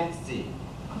the Yangtze.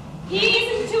 He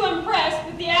isn't too impressed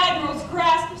with the Admiral's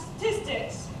grasp of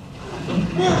statistics.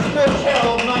 Here's Nurse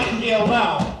Harold Nightingale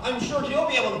now. I'm sure he'll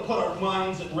be able to put our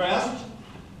minds at rest.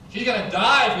 She's gonna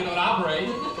die if we don't operate.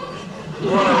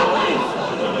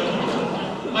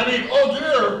 I mean, oh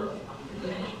dear!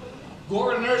 Go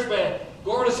over to the nurse bed.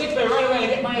 Go over to sick bay right away and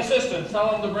get my assistant. Tell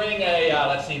him to bring a,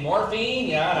 let's see, morphine,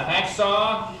 yeah, and a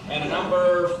hacksaw, and a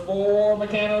number 4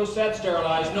 Meccano set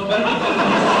sterilized. No better.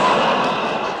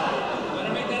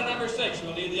 Better make that a number 6.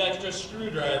 We'll need the extra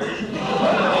screwdriver.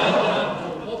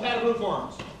 And whole pad of blue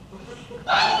forms.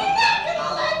 Are you not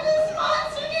gonna let this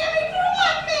monster near me for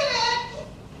 1 minute?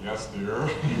 Yes, dear.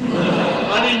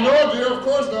 I mean, no, dear, of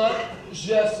course not.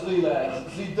 Just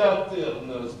relax. The doctor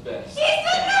knows best. He's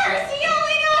the nurse. He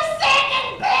only knows second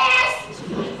best.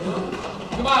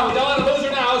 Come on, we don't want to lose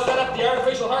her now. Set up the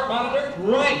artificial heart monitor.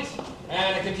 Right.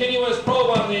 And a continuous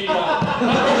probe on the...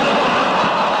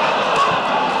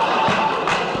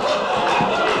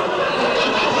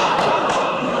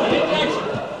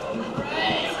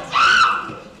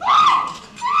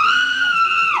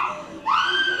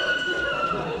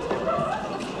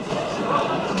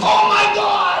 Oh my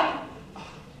God!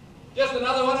 Just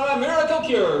another one of my miracle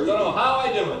cures. Don't know how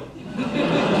I do it.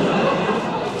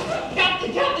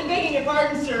 Captain, begging your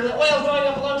pardon, sir. The whale's going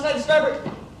up alongside the starboard.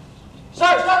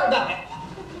 Starboard dock.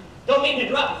 Don't mean to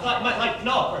interrupt. Might like to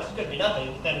know, of course. It could be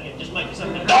nothing. Then again, just might be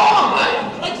something.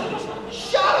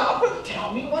 Shut up and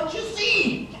tell me what you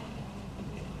see.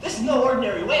 This is no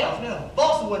ordinary whale. It's made of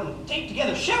balsa wood and taped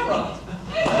together chevrons.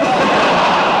 Could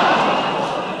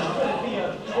it be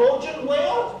a Trojan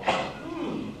whale?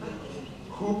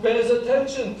 Who pays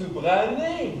attention to brand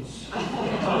names?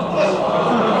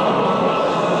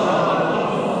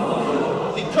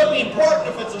 It could be important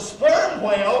if it's a sperm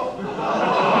whale.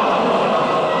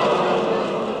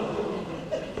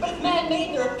 But it's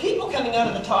man-made. There are people coming out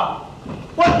of the top.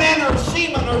 What manner of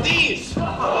seamen are these? Looks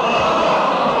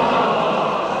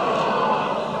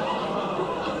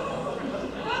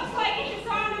like a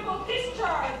dishonorable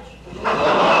discharge.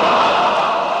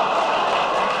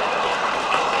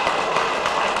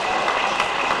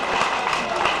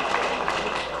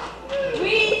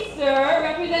 We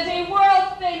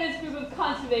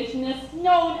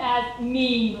as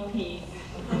Mean Piece.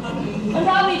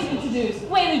 Allow me to introduce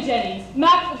Waylon Jennings,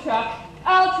 Max the Truck,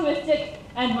 Altruistic,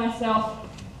 and myself,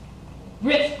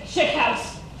 Rich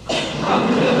Chickhouse.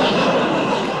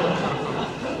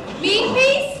 Mean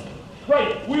Piece?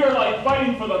 Right, we are like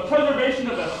fighting for the preservation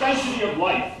of the sanctity of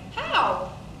life.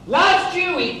 How? Last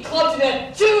year we clubbed to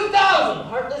death 2,000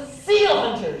 heartless seal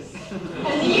hunters.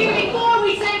 And the year before,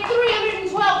 we sank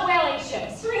 312 whaling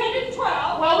ships.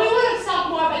 312? Well, we would have sunk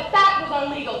more, but that was our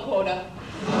legal quota.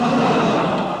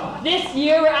 This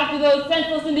year we're after those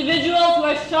senseless individuals who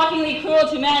are shockingly cruel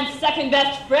to man's second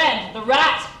best friend, the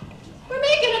rat. We're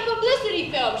making a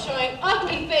publicity film showing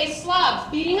ugly-faced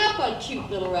slobs beating up on cute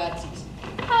little ratsies.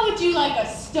 How would you like a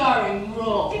starring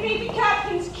role? You mean the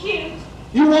captain's cute?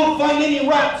 You won't find any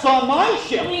rats on my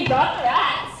ship. We got the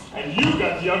rats. And you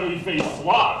got the ugly-faced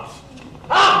slobs.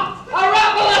 Ah! A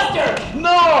rat molester!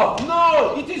 No,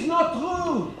 no, it is not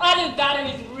true. Other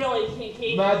battery's really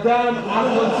kinky. Madame,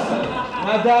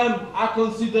 I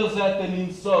consider that an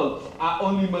insult. I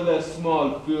only molest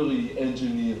small, furry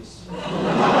engineers.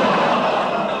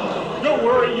 Don't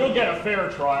worry, you'll get a fair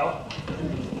trial.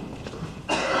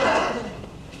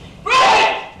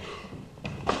 Right!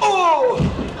 Oh!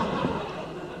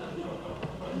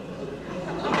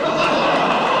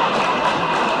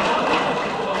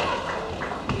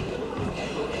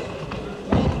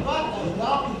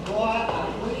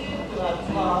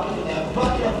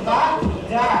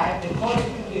 Die before it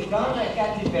could become a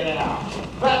caterpillar.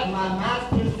 But my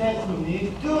master said to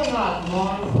me, do not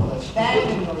mourn, for the stain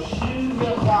in your shoe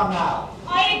will come out.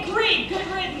 I agree. Good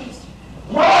riddance.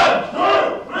 1,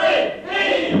 2, 3,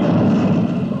 leave!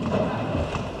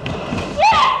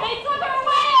 Shit! They took our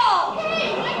whale! Hey,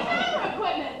 my camera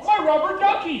equipment! My rubber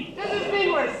ducky! Does this mean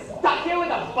we're stuck here with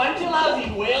a bunch of lousy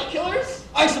whale killers?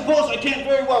 I suppose I can't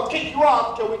very well kick you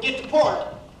off till we get to port.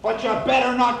 But you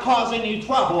better not cause any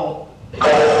trouble. Ooh,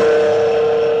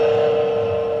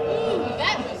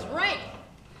 that was rank.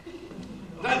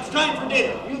 Now it's time for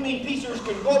dinner. You mean piecers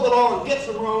can go below and get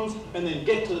some rooms and then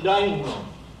get to the dining room.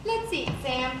 Let's eat,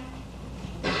 Sam.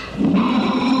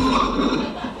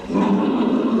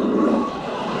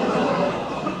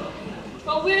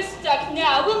 Well, we're stuck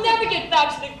now. We'll never get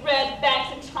back to the Grand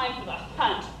Banks in time for the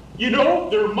hunt. You know,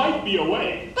 there might be a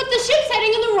way. But the ship's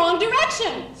heading in the wrong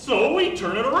direction. So we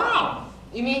turn it around.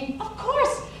 You mean? Of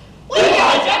course. We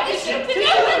hijacked the ship to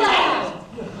Newfoundland!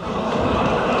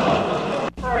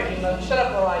 All right, Emo, shut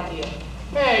up, no idea.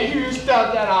 Hey, you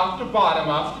stuck that off the bottom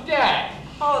of the deck.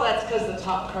 Oh, that's because the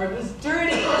top card was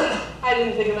dirty. I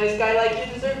didn't think a nice guy like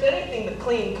you deserved anything but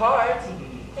clean cards.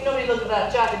 Hey, nobody look at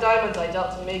that jack of diamonds I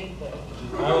dealt to make it there.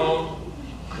 I won't.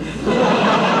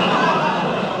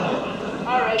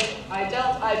 All right, I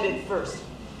dealt, I bid first.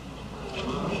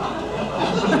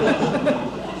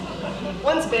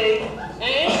 One spade.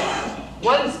 Eh?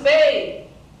 One spade.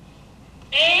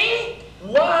 Eh?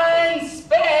 One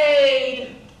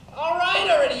spade. All right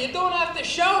already, you don't have to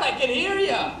shout, I can hear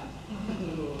you.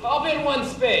 I'll bid one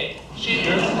spade. She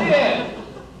just did.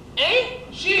 Eh?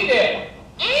 She did.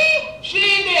 Eh? She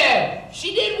did.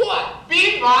 She did what?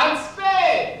 Beat one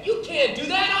spade. You can't do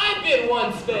that, I bid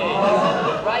one spade.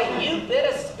 Oh, right, you bid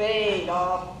a spade.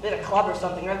 Oh, bid a club or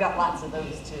something. I've got lots of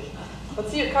those too. Let's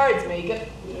see your cards, make it.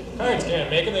 Cards can't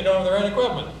make them, they don't have the right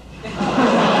equipment.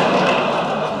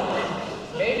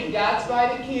 Maybe that's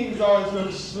why the Kings always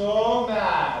look so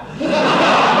mad.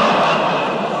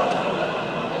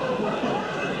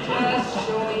 Just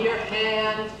show me your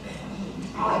hand.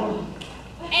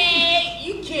 Eh,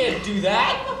 you can't do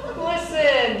that.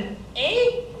 Listen.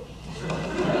 Eh?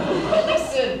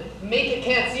 Listen. Make it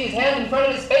can't see his hand in front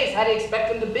of his face. How do you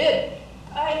expect him to bid?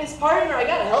 And his partner, I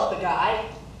gotta help the guy.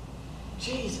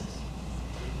 Jesus.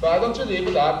 Why don't you leave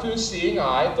it up to a seeing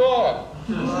eye dog?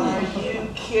 Are you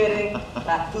kidding?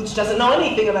 That pooch doesn't know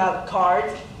anything about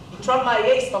cards. He trumped my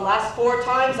ace the last 4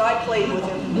 times I played with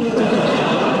him.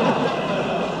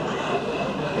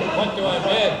 What do I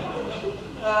bid?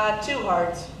 2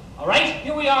 hearts. All right,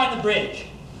 here we are on the bridge.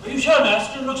 Are you sure,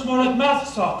 Master? It looks more like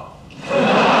math talk.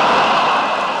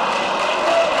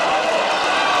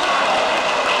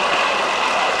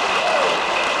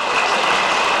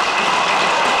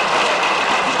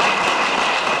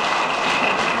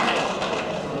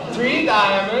 3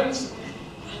 diamonds.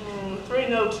 3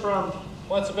 no trump.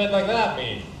 What's a bid like that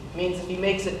mean? Means if he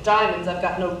makes it diamonds, I've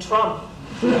got no trump.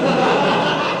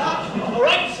 All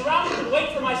right, surround and wait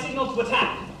for my signal to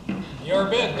attack. Your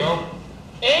bid, go.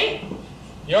 Eh?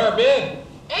 Your bid.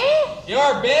 Eh?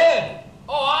 Your bid.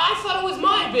 Oh, I thought it was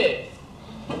my bid.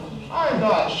 I'm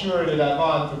not sure that I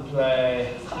want to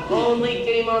play. Only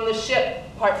game on the ship.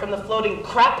 apart from the floating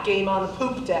crap game on the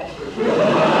poop deck.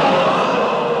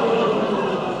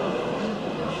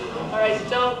 All right,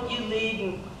 don't you lead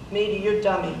and maybe your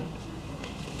dummy.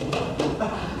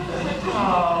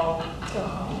 Oh,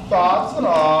 Thoughts and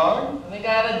all. I think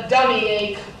I have a dummy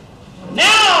ache.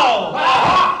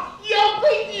 Now! You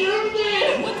think you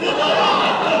did?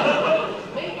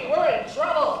 Maybe we're in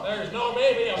trouble. There's no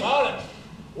maybe about it.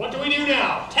 What do we do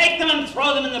now? Take them and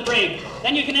throw them in the brig.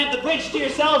 Then you can have the bridge to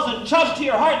yourselves and chug to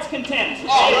your heart's content.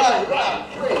 All right,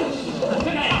 great.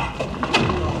 Good night.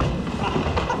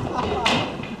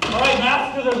 All right,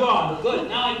 Master, they're gone. Good,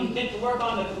 now I can get to work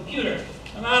on the computer.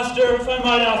 Master, if I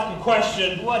might ask a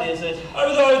question. What is it? I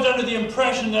was always under the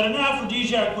impression that an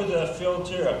aphrodisiac was a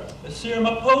filter, a serum,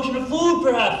 a potion, a food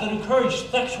perhaps that encouraged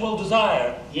sexual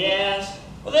desire. Yes.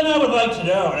 Well, then I would like to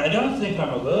know, and I don't think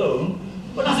I'm alone,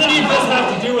 what does any of this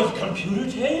have to do with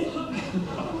computer tape?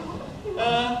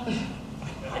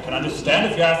 I can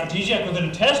understand if your aphrodisiac was in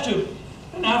a test tube.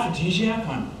 An aphrodisiac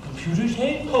on computer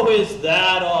tape? Oh, is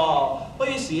that all?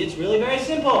 Well, you see, it's really very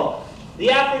simple.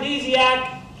 The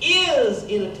aphrodisiac is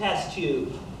in a test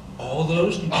tube. All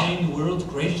those contain the world's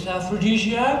greatest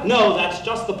aphrodisiac? No, that's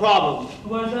just the problem.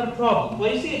 Why is that a problem?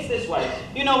 Well, you see, it's this way.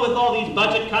 You know, with all these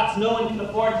budget cuts, no one can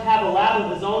afford to have a lab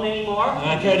of his own anymore.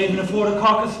 I can't even afford a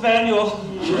Cocker Spaniel.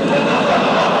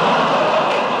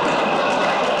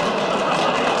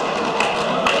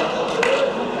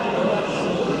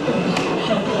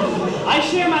 I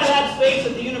share my lab space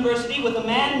at the university with a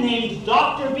man named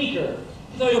Dr. Beaker.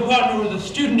 So your partner was a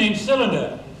student named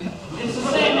Cylinder. It's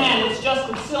the same man, it's just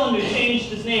that Cylinder changed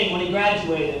his name when he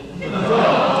graduated.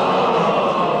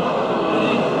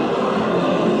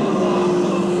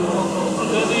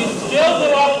 Does he still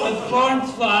go up with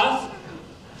Florence Fass?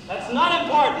 That's not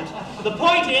important. The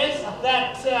point is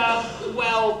that,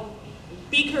 well,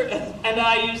 Beaker and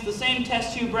I used the same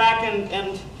test tube rack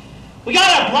and we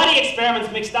got our bloody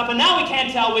experiments mixed up and now we can't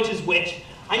tell which is which.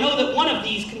 I know that one of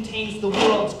these contains the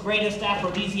world's greatest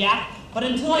aphrodisiac, but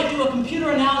until I do a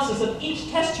computer analysis of each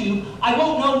test tube, I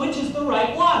won't know which is the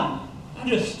right one.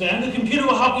 Understand, the computer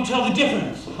will help you tell the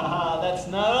difference. That's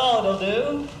not all it'll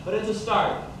do, but it's a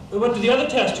start. What do the other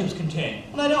test tubes contain?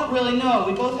 Well, I don't really know.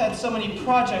 We both had so many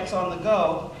projects on the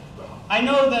go. I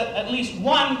know that at least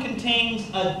one contains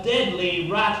a deadly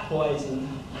rat poison.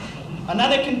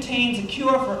 Another contains a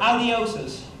cure for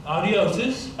audiosis.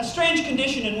 Audiosis? A strange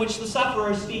condition in which the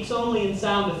sufferer speaks only in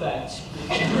sound effects.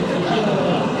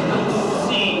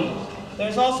 See,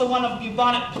 there's also one of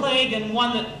bubonic plague and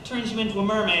one that turns you into a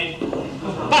mermaid.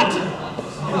 But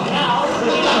now,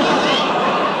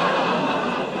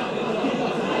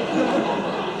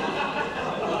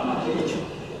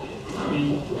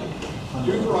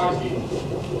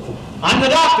 I'm the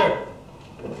doctor.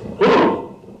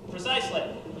 Who? Precisely.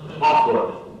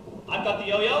 Password. I've got the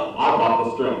yo-yo. I've got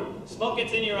the string. Smoke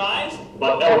gets in your eyes.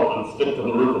 But elephants stick to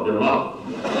the roof of your mouth.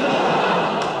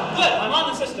 Good, I'm on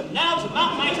the system. Now to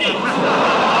mount my tape.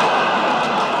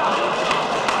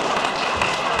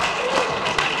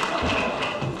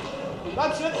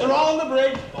 That's it, they're all in the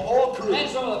brig. The whole crew. And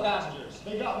some of the passengers.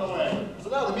 They got in the way. So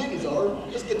now the meeting's over.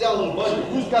 Let's get down a little budget.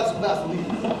 Who's got some Vaseline?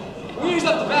 We used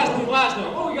up the Vaseline last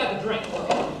night. What we got to drink?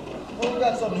 Well, we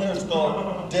got something here that's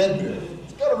called Dead Beer.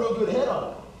 It's got a real good head on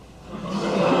it.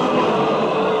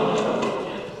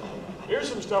 Here's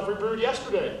some stuff we brewed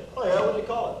yesterday. Oh yeah, what do you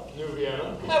call it? New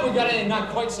Vienna. Have we got anything not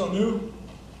quite so new?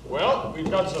 Well, we've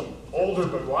got some older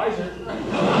but wiser. Here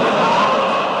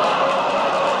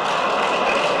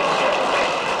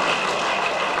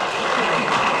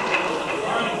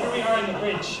we are in the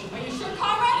bridge. Are you sure,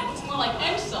 Conrad? It's more like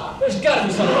MSOC. There's got to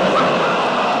be something.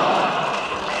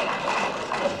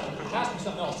 Pass me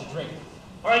something else to drink.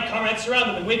 All right, comrade, surround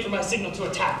them and wait for my signal to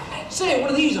attack. Say, one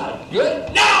of these items.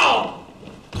 Good? Now!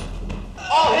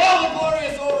 All hail the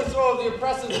glorious overthrow of the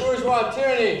oppressive bourgeois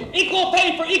tyranny! Equal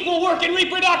pay for equal work and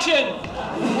reproduction!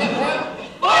 Hip hip!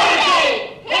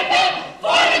 Fornicate! Hip hip!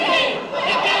 Fornicate!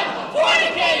 Hip hip!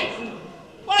 Fornicate!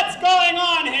 What's going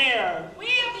on here? We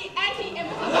have the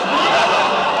anti-immigrant.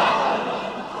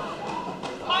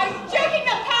 I'm jerking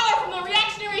the power from the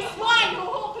reactionary swine who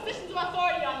hold positions of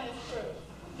authority on this crew.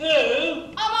 Who?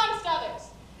 Amongst others.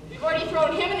 We've already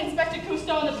thrown him and Inspector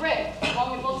Cousteau in the brig,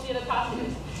 along with most of the other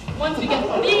passengers. Once we get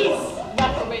these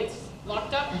reprobates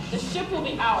locked up, the ship will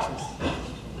be ours.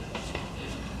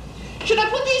 Should I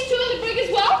put these two in the brig as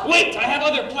well? Wait, I have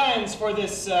other plans for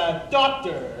this,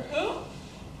 doctor. Who?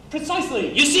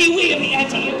 Precisely. You see, we of the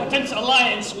Anti-Impotence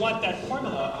Alliance want that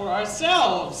formula for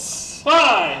ourselves.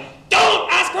 Why? Don't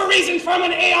ask for reasons from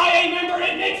an AIA member.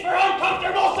 It makes for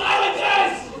uncomfortable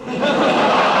silences!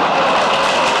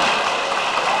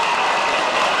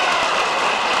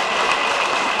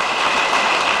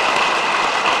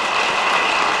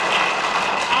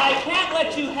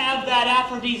 let you have that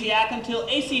aphrodisiac until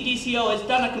ACDCO has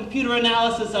done a computer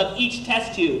analysis of each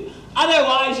test tube.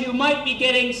 Otherwise, you might be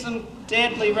getting some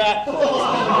deadly rat balls.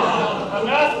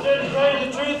 Master, to tell you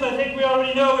the truth, I think we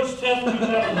already know which test we've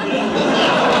had.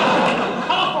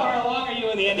 How far along are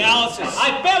you in the analysis?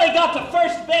 I barely got to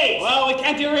first base. Well, we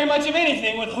can't do very much of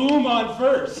anything with whom on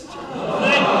first.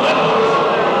 Thank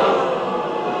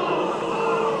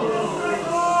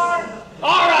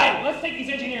All right, let's take these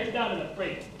engineers down to the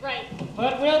freight. Right.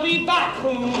 But we'll be back,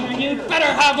 and you better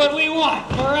have what we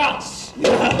want, or else.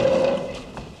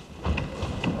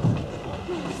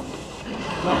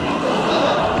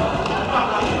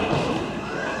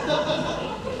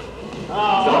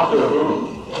 Dr.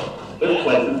 Boone, this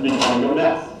place is becoming a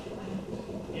mess.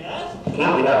 Yes?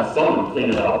 Can't we have someone clean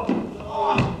it up?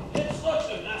 Oh, it looks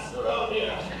a mess around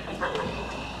here.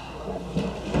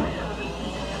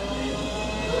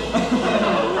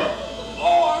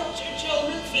 Oh, aren't your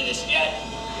children finished yet?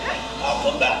 I'll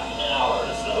come back in an hour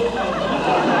or so.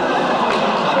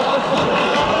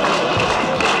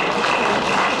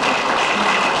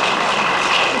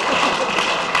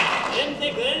 Didn't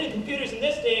think that any computers in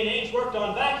this day and age worked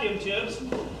on vacuum tubes.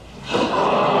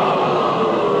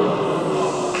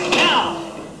 Now,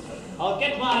 I'll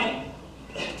get my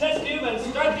test tube and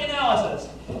start the analysis.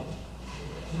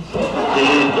 The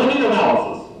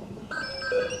analysis.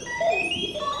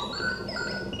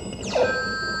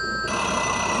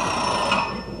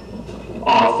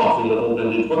 Saucy little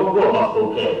vintage with a robust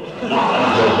bouquet. Not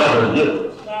until better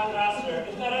years. Master,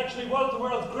 if that actually was the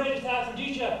world's greatest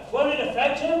aphrodisiac, won't it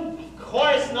affect him? Of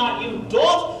course not, you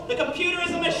dolt. The computer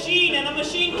is a machine, and a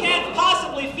machine can't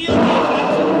possibly feel the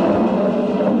effect.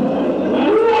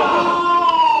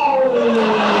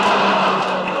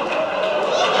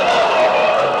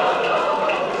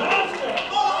 Master!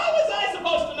 Oh, how was I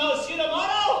supposed to know,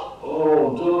 Tsudamoto?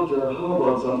 Oh, Doctor, how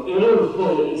about some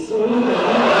interface?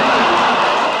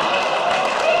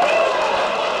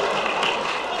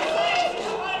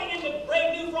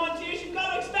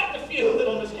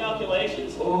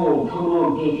 Oh, come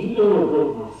on, baby,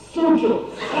 integrate my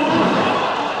circuits.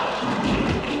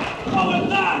 Oh, with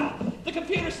that, the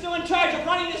computer's still in charge of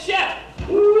running the ship.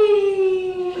 We're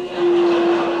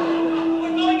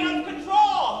going out of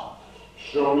control.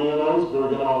 Show me an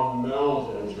iceberg and I'll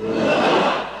melt it.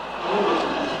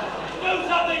 Do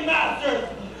something, Master!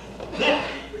 There,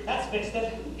 that's fixed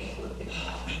it.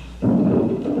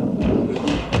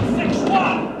 Fix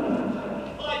what?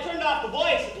 Well, I turned off the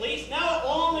voice at least. Now it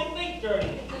will only think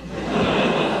dirty.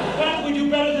 Can't we do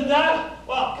better than that?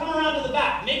 Well, come around to the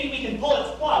back. Maybe we can pull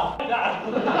its plug. All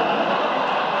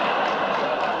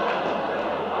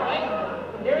right,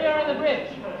 here we are on the bridge.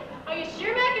 Are you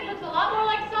sure, Mac? It looks a lot more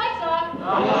like side saw.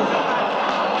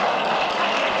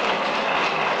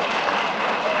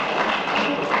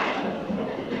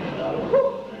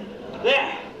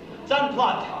 There, it's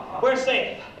unplugged. We're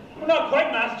safe. We're not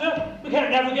quite, Master. We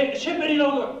can't navigate the ship any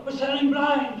longer. We're sailing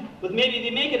blind. But maybe if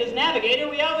you make it as navigator,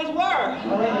 we always were.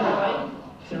 All right.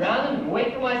 Surround them and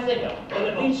wait for my signal. Well,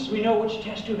 at least we know which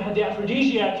test tube had the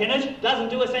aphrodisiac in it. Doesn't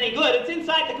do us any good. It's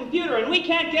inside the computer, and we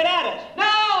can't get at it.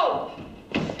 No!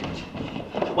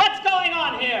 What's going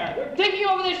on here? We're taking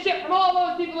over this ship from all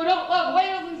those people who don't love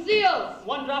whales and seals.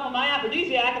 One drop of my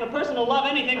aphrodisiac, and a person will love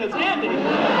anything that's handy.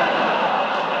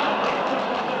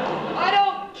 I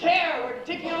don't care. We're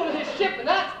taking over this ship, and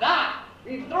that's that.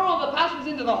 We've thrown all the passengers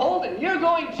into the hold, and you're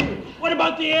going to. What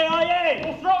about the AIA?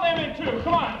 We'll throw them in too.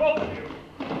 Come on, both of you.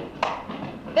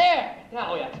 There. Now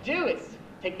all you have to do is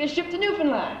take this ship to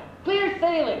Newfoundland. Clear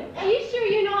sailing. Are you sure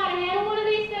you know how to handle one of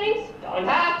these things? Don't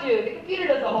have to. The computer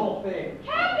does the whole thing.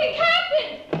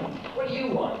 Captain! What do you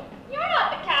want? You're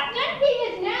not the captain. He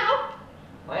is now.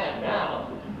 I am now.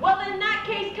 Well, in that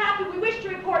case, Captain, we wish to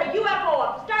report a UFO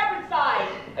off the starboard side.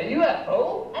 A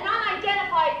UFO? An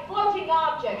unidentified floating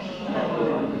object. Do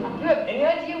you have any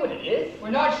idea what it is? We're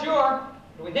not sure.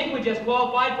 We think we just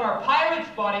qualified for our pirate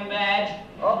spotting badge.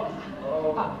 Oh.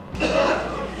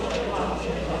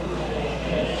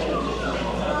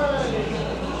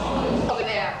 Over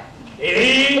there.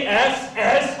 ESSUNIWAT.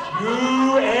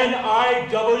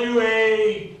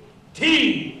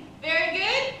 Very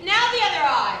good. Now the other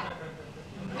eye.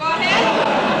 Go ahead.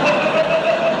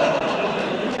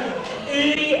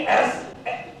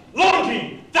 Loki!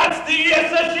 That's the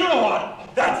ESS Uniwatt!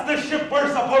 That's the ship we're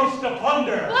supposed to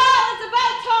plunder! Well, it's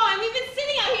about time. We've been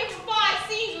sitting out here for 5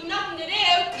 scenes with nothing to do.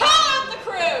 Call up the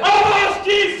crew.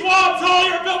 LSG swabs all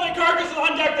your filthy carcasses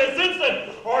on deck this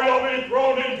instant, or you'll be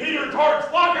thrown in Peter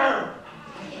Tork's locker!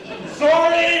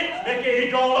 Sorry, Mickey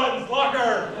Dolan's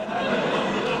locker!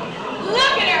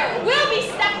 Look at her. We'll be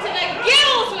stuck to the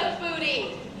gills with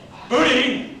booty.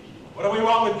 Booty? What do we want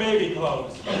on with baby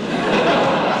clothes? Pittsburgh!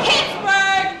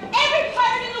 Every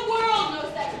pirate in the world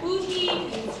knows that booty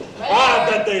means treasure. I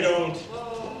bet they don't.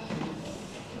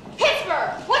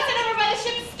 Pittsburgh! What's it over by the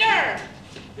ship's stern?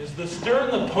 Is the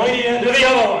stern the pointy end or the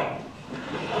other one?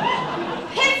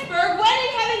 Pittsburgh, when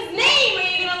in heaven's name are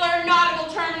you going to learn nautical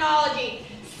terminology?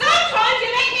 Sometimes you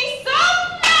make me so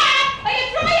mad I can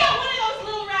throw you out one of those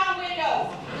little round windows.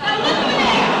 Now look over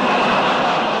there.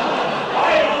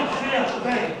 I don't see a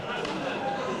thing.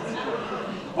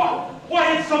 Why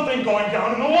is something going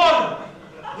down in the water?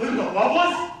 Linda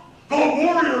Lovelace? The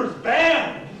Warriors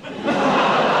Band! No,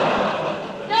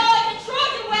 it's a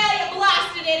Trojan whale, you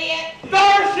blasted idiot.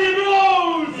 There she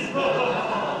blows!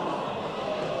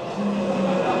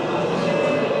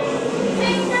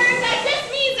 Pittsburgh, that just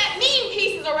means that mean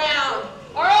piece is around.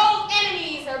 Our old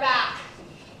enemies are back.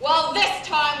 Well, this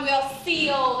time we'll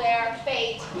seal their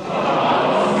fate.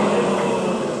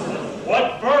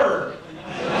 What bird?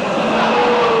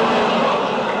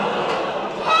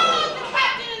 Call up the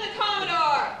captain and the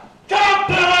commodore.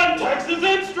 Captain! Texas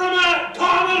Instrument!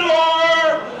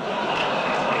 Commodore!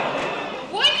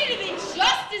 Wouldn't it have been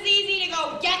just as easy to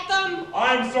go get them?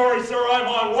 I'm sorry, sir. I'm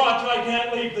on watch. I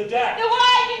can't leave the deck. Then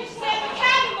why didn't you send the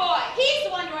cabin boy? He's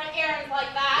the one to run errands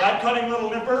like that. That cunning little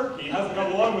nipper, he hasn't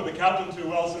got along with the captain too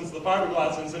well since the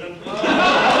fiberglass incident.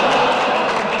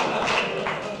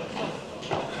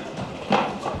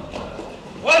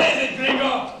 What is it,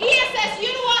 Gringo? ESS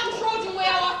Uniwatt and Trojan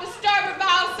whale off the starboard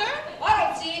bow, sir. I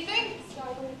don't see anything.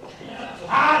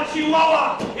 Ah,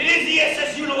 Chihuahua! It is the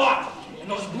SS Uniwatt! And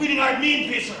those bleeding-eyed mean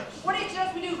piecers! What do you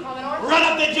suggest we do, Commodore? Run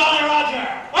up the Jolly Roger!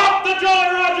 Up the Jolly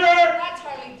Roger! That's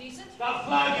hardly decent. The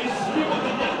flag is sweeping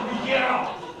the deck we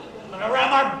yell! And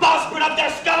around our bowsprit up their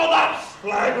scuttlebutts!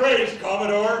 Flag raised,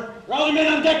 Commodore. Roll him in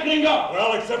on deck, Gringo!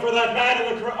 Well, except for that man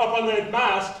up on the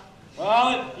mast.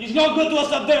 Well, he's no good to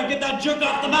us up there. Get that jerk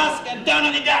off the mast and down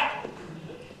on the deck!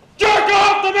 Jerk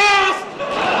off the mast!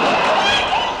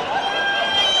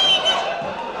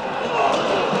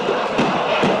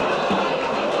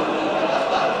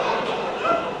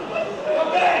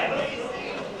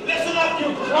 Listen up,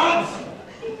 you grunts!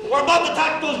 We're about to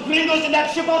attack those gringos in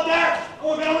that ship out there, and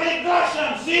we're gonna really crush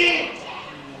them, see?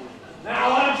 Now,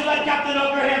 why don't you let Captain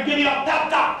over here give you a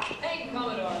pep-talk? Thank you,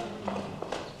 Commodore.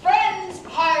 Friends,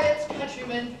 pirates,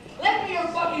 countrymen, lend me your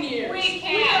fucking ears. We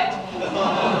can't.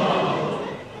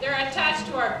 They're attached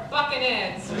to our bucking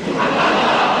ends. Fellow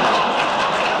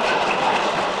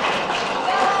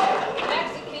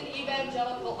Mexican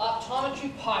evangelical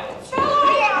optometry pirates.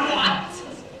 What?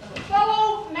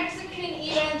 Fellow Mexican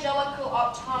evangelical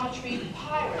optometry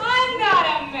pirates. I'm not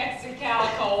a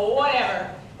Mexicalico,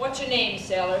 whatever. What's your name,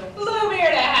 sailor?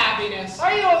 Bluebeard of Happiness.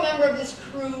 Are you a member of this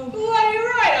crew? Bloody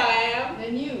right I am.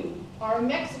 Then you are a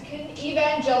Mexican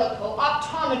evangelical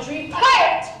optometry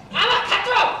pirate. I'm a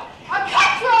cutthroat. A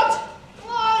cutthroat!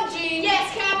 Oh, Jean.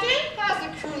 Yes, Captain? Has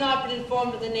the crew not been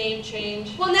informed of the name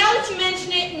change? Well, now that you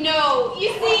mention it, no. You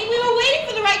see, we were waiting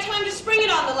for the right time to spring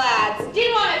it on the lads.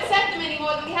 Didn't want to upset them any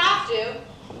more than we have to.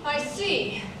 I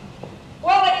see.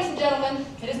 Well, ladies and gentlemen,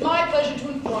 it is my pleasure to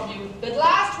inform you that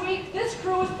last week this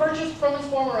crew was purchased from its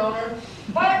former owner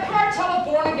by a cartel of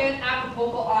born-again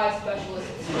Acapulco eye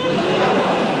specialists.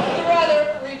 The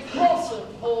rather repulsive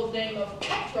old name of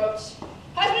cutthroats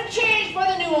has been changed by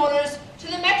the new owners to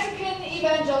the Mexican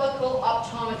Evangelical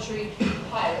Optometry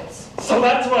Pirates. So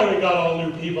that's why we got all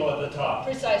new people at the top.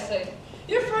 Precisely.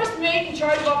 Your first mate in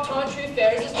charge of optometry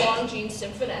affairs is Long Jean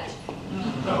Symphonette.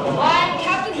 I'm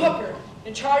Captain Hooker,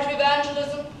 in charge of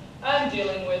evangelism and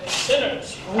dealing with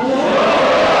sinners.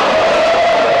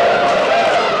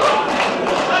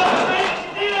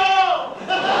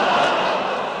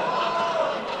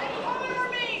 Commodore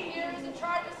Maine here is in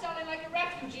charge of sounding like a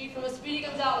refugee from a Speedy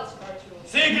Gonzales cartoon.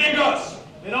 See, gringos,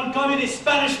 they don't call me the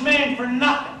Spanish man for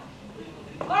nothing.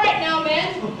 All right now,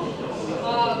 men,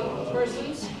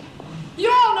 persons, you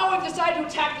all know we've decided to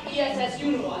attack the ESS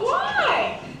Uniwatt.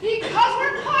 Why? Because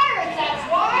we're pirates, that's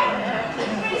why.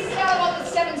 We sail about the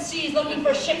 7 seas looking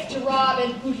for ships to rob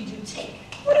and booty to take.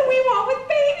 What do we want with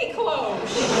baby clothes?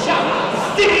 Shut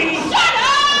up, Stevie! Shut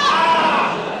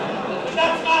up! But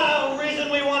that's not a reason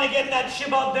we want to get that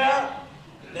ship out there.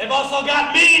 They've also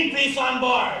got Mean Piece on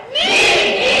board.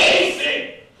 Mean Piece?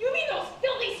 See? You mean those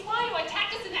filthy swine who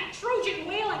attacked us in that Trojan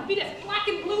whale and beat us black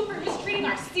and blue for mistreating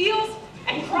our seals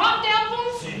and crop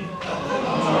apples?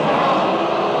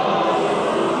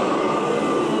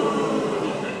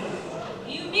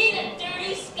 You mean the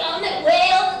dirty scum that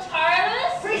whaled the tar out of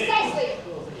us? Precisely.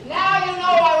 Now you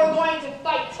know why we're going to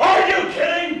fight. Are you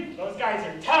kidding? Those guys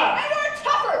are tough. And we're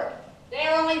tougher. They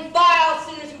are only vile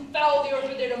sinners who foul the earth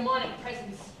with their demonic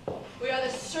presence. We are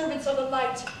the servants of the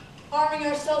light, arming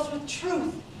ourselves with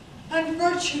truth and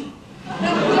virtue. You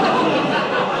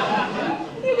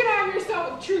can arm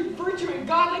yourself with truth, virtue, and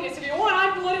godliness if you want.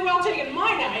 I'm bloody well taking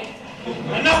my night.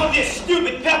 Enough of this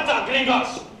stupid pep talk,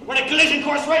 gringos. We're in a collision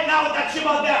course right now with that ship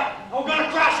out there. And we're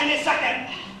gonna crash any second.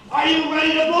 Are you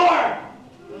ready to board?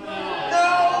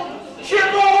 No! Ship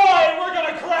ahoy! We're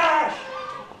gonna crash!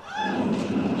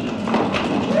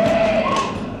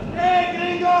 Hey,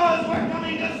 gringos, we're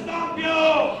coming to stop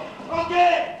you!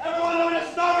 Okay, everyone on the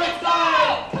starboard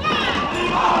side!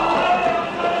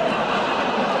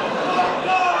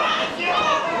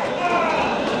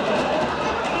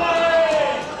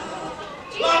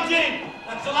 Launching!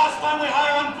 That's the last time we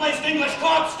hire unplaced English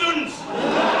co-op students!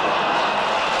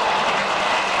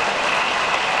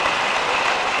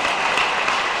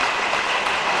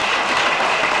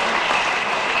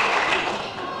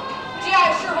 Gee,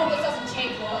 I sure hope this doesn't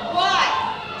change long. Why?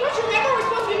 Don't you remember we're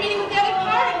supposed to be meeting with the other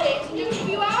pirate ladies in just a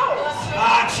few hours?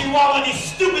 Ah, Chihuahua, these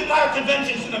stupid pirate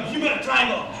conventions in the Bermuda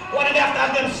Triangle. Why did they have to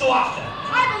have them so often?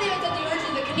 I believe it's at the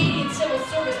urging of the Canadian Civil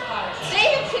Service pirates. They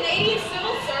have Canadian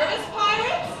civil service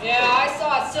pirates? Yeah, I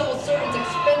saw a civil servant's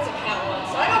expense account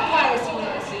once. I know piracy when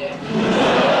I see it.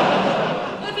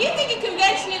 Well, if you think a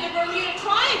convention in the Bermuda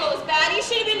Triangle is bad, you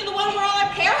should have been to the one where all our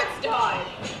parents died.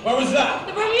 Where was that?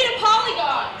 The Bermuda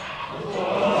Polygon.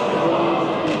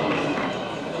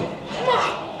 My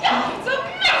God, it's a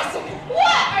massacre!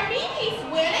 What? Are meat-peas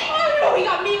winning? Oh no, we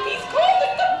got meat-peas cold.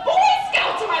 It's the Boy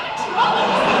Scouts who are the trouble.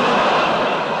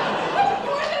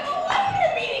 More than the wonder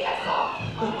beating us all.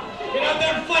 Get out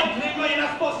there and fight, gringo. You're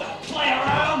not supposed to play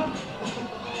around.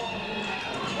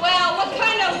 Well, what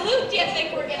kind of loot do you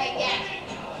think we're gonna get?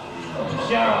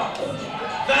 Sheriff,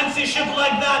 fancy ship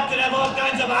like that could have all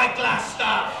kinds of high-class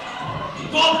stuff.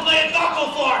 Gold-plated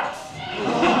knuckle forks.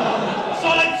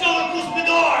 Solid silver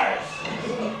cuspidors.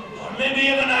 Or maybe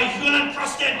even a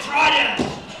human-crusted trident.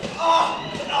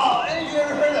 Oh, any of you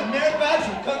ever heard of merit badge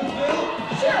from Kung Fu?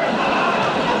 Sure.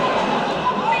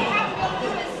 All you have to be able to do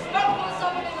is smoke on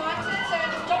somebody nonsense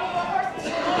and don't reverse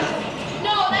the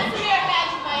No, that's the merit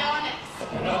badge of bionics.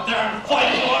 Get out there and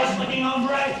fight, you horse-licking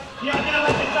hombre. You're not gonna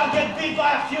let yourself get beat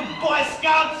by a few Boy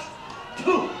Scouts.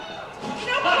 You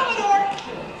know, Commodore,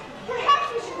 perhaps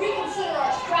we should reconsider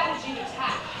our strategy of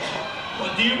attack.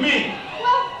 What do you mean?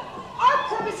 Well, our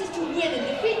purpose is to win and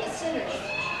defeat the sinners.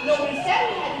 Nobody said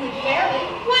we had to win fairly.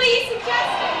 What are you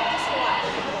suggesting? Just what?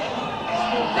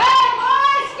 Hey,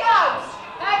 Boy Scouts!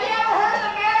 Have you ever heard of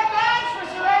the merit badge for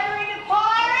surrendering to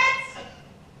pirates?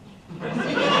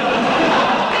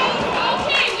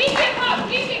 Okay, we give up.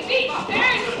 We can beat fair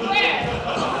and square.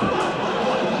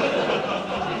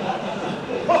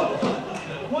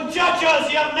 Muchachos,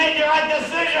 you have made your right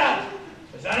decision.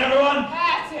 Is that everyone?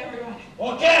 That's everyone.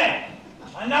 Okay.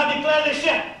 I now declare the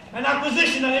ship an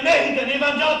acquisition of the Mexican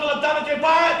Evangelical Optometry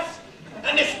Pirates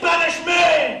and the Spanish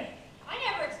Main. I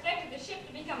never expected the ship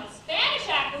to become a Spanish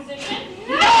acquisition.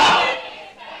 No!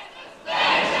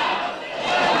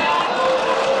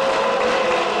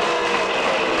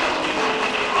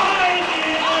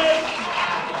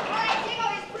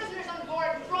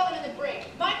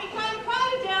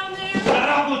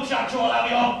 Muchacho, will have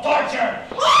you all tortured.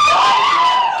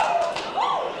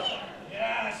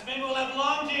 Yes, maybe we'll have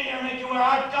Longy here make you wear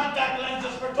hard contact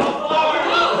lenses for 12 hours.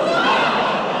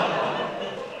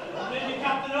 Maybe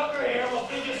Captain Hooker here will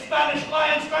feed you Spanish fly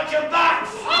and scratch your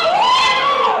backs.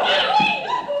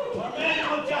 Or maybe,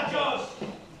 muchachos,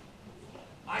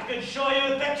 I could show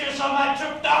you pictures of my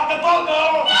trip to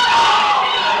Acapulco.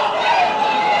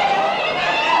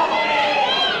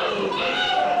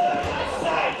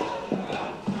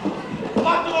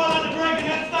 Lock them all on the brink and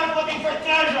then start looking for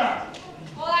treasure.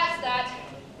 Well, that's that.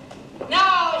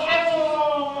 Now we have to...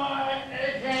 Oh, my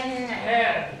aching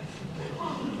head.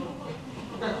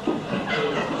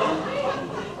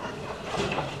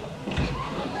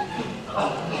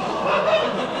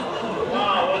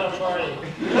 Wow, what a party.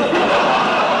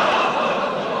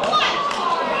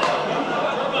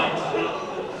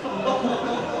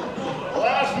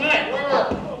 Last night we were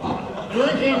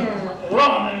drinking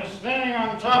rum and standing on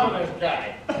top of this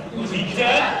guy. Was he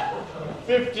dead?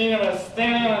 15 of us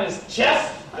standing on his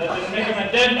chest. That didn't make him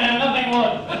a dead man, nothing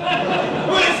would.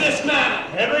 Who is this man?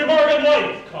 Henry Morgan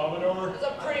White, Commodore. That's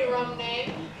a pretty rum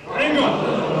name. Ringo,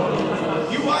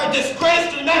 you are a disgrace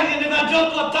to the Mexican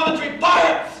Evangelical Optometry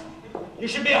Pirates. You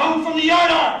should be hung from the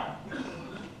yardarm.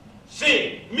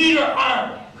 See, meter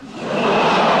arm.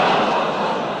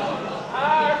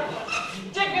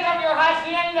 Stick it up your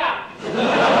hacienda.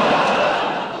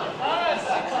 Honest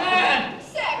man.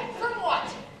 Sick? From what?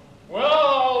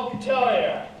 Well, I'll tell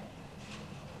you.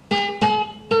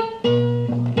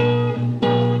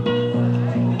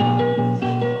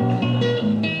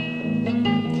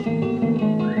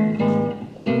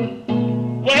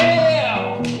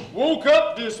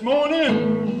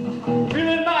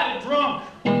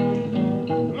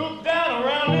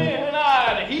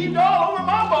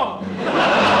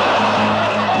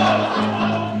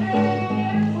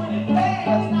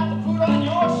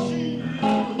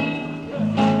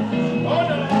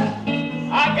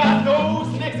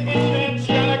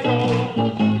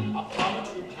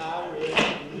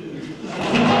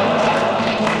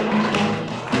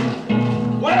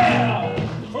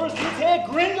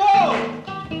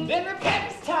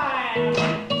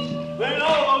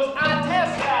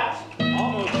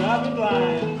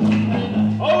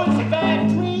 Oh, it's a bad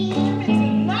dream, it's a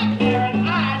nightmare, and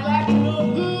I'd like to know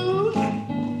who's.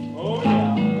 Oh,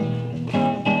 yeah.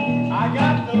 I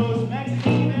got those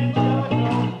Mexican Angelico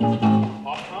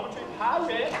optometry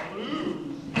pirate blues.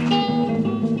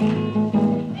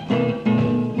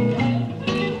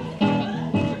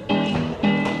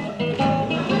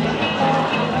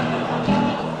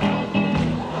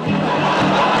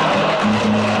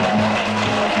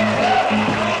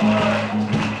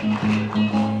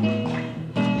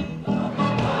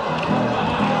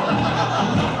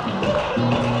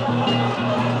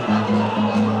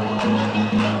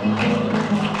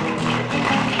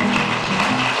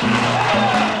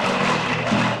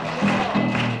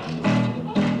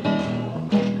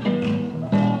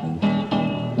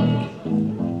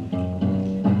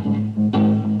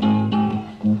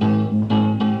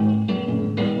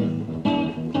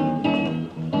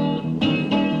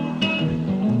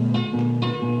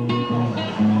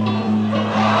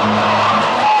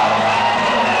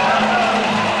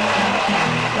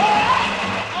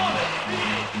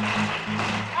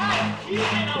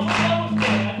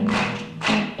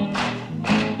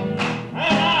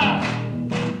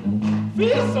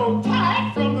 Feel so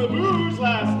tight from the booze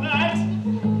last night.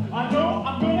 I know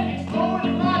I'm gonna explode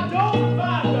if I don't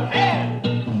find the hand.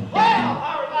 Well,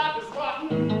 our life is rotten,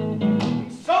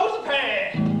 and so's the pay.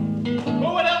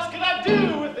 But what else could I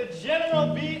do with the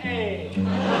General B.A.?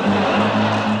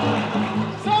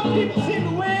 Some people seem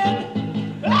to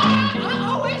win. I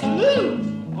always lose.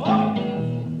 Oh,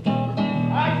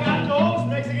 I got those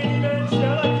Mexican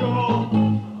evangelical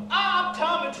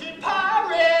optometry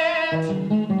pirate.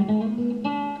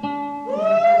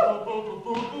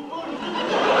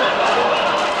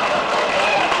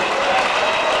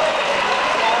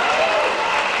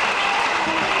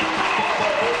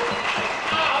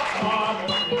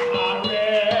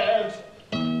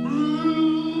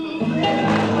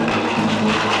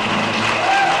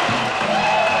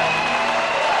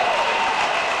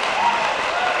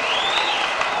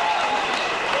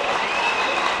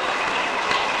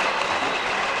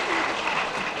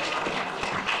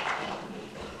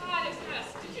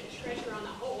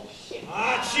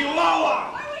 Chihuahua!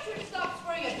 I wish we'd stop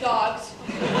swearing at dogs.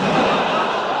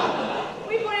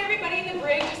 We put everybody in the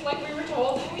brig just like we were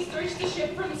told, and we searched the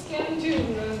ship from stem to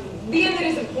the end that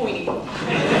isn't pointy.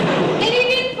 And you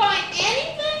didn't find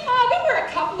anything? Oh, there were a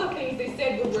couple of things they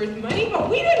said were worth money, but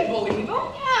we didn't believe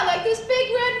them. Yeah, like this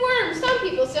big red worm. Some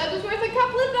people said was worth a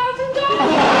couple of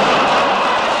 $1,000.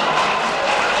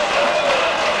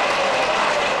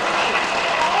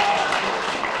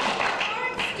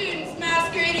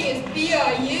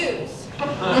 BIUs. Did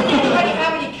anybody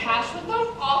have any cash with them?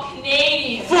 All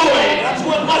Canadian. Fooey! That's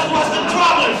what must was the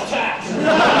traveler's tax!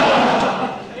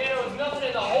 There was nothing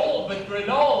in the hold but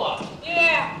granola.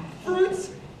 Yeah,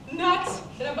 fruits, nuts,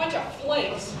 and a bunch of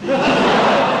flakes. Oh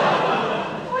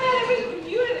yeah, there was a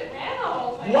computer that ran the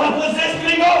whole thing. What was this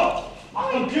thing of? A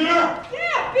computer?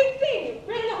 Yeah, big thing. It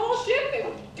ran the whole ship. They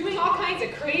were doing all kinds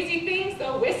of crazy things,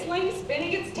 the whistling,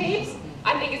 spinning its tapes.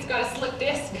 I think it's got a slip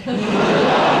disc. Get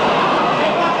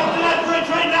back up to that bridge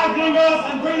right now, gringos,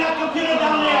 and bring that computer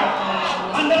down here.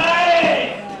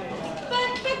 Underlay!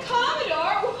 But the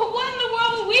Commodore, what in the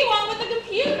world would we want with a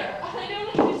computer? I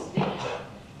don't understand.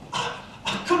 A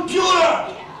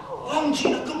computer!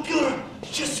 Lounging, a computer.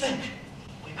 Just think.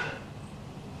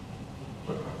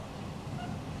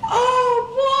 Oh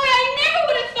boy, I never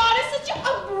would have thought of such a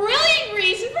brilliant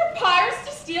reason for pirates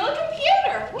to steal a computer.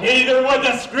 Neither would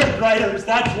the script writers.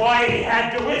 That's why he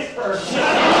had to whisper.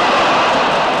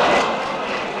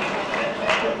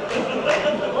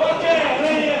 Okay,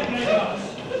 ready up, niggas.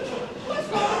 What's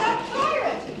wrong with that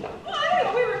pirate? Well, I don't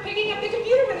know. We were picking up the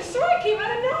computer when the sword came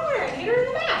out of nowhere and hit her in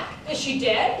the back. Is she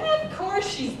dead? Of course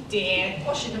she's dead.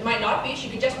 Well, she might not be. She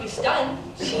could just be stunned.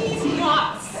 She's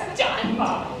not stunned.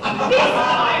 This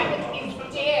pirate is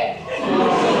dead.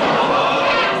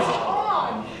 Pass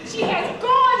on. She has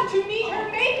gone to meet her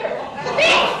maker.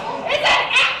 This is an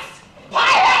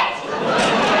ex-pirate!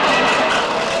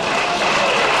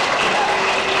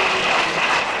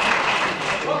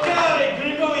 Okay,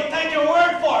 gringo, we take your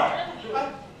word for it.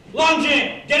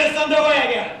 Longin, get us underway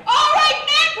again. All right,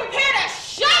 men, prepare to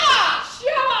shove off!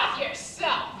 Shove off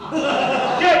yourself!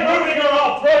 Get moving or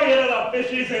I'll throw you to the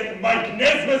fishes in Mike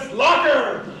Nesmith's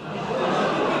locker.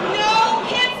 No,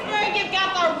 Pittsburgh, you've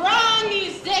got the wrong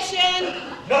musician.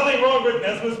 Nothing wrong with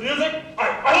Nesmith's music.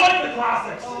 I like the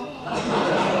classics.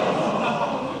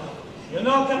 You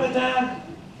know, Capitan,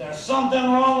 there's something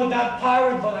wrong with that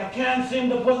pirate, but I can't seem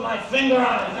to put my finger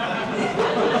on it.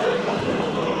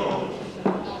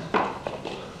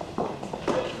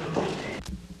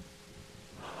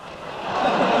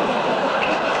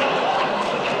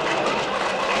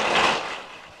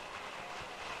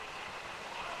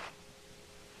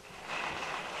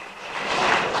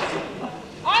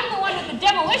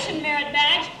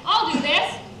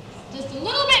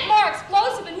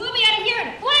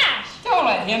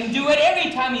 him do it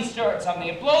every time he starts something.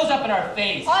 It blows up in our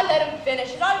face. I let him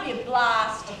finish. It ought to be a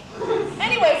blast.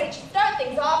 Anyways, it should start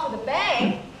things off with a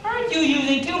bang. Aren't you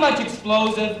using too much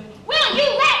explosive? Will you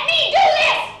let me do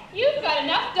this? You've got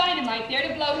enough dynamite there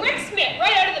to blow Rick Smith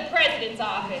right out of the president's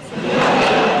office.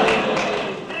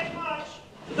 Take much.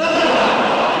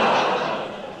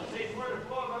 Take where to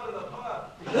blow him out of the pot.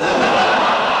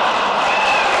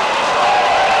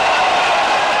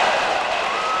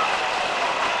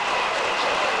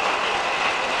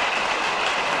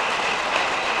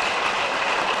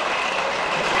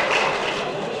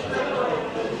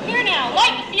 Here now,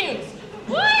 light the fuse.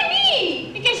 Why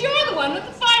me? Because you're the one with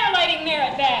the fire lighting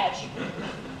merit badge.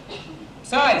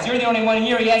 Besides, you're the only one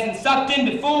here he hasn't sucked in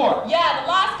before. Yeah, the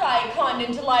last guy I conned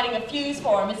into lighting a fuse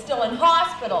for him is still in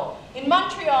hospital. In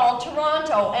Montreal,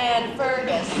 Toronto, and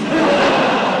Fergus.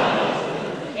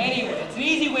 Anyway, it's an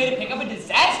easy way to pick up a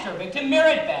disaster victim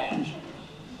merit badge.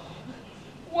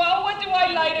 Well, what do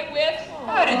I light it with?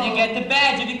 How did you get the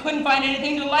badge if you couldn't find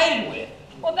anything to light it with?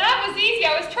 Well, that was easy.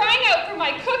 I was trying out for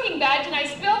my cooking badge and I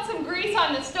spilled some grease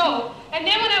on the stove. And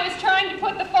then when I was trying to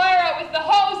put the fire out with the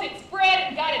hose, it spread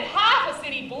and gutted half a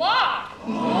city block.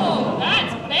 Oh, that's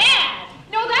bad.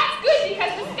 No, that's good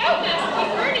because the scoutmaster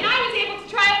was burned and I was able to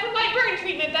try out for my burn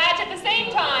treatment badge at the same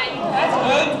time. That's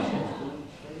good.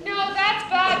 No, that's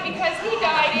bad because he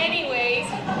died anyways.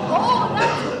 Oh,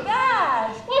 that's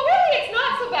bad. Well, really, it's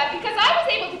not so bad because I was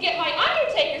able to get my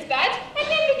Undertaker's badge and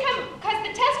then because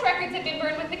the test records had been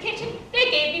burned with the kitchen, they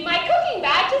gave me my cooking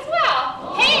badge as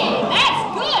well. Hey, that's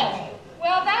good.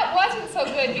 Well, that wasn't so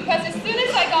good because as soon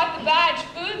as I got the badge,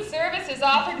 Food Services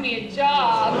offered me a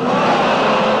job.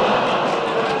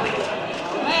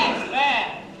 That's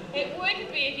bad. It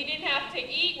wouldn't be if you didn't have to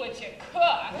eat what you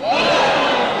cook.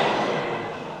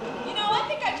 You know, I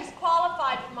think I just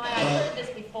qualified for my I heard this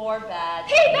before badge.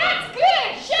 Hey, that's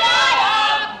good! Shut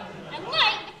up! And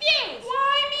light the fuse!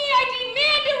 Why me? I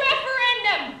demand a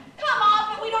referendum! Come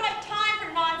on, but we don't have time for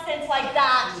nonsense like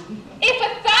that. If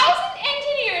 1,000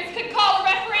 engineers could call a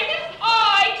referendum,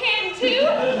 I can too.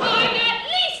 I'm at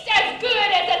least as good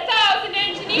as 1,000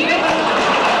 engineers.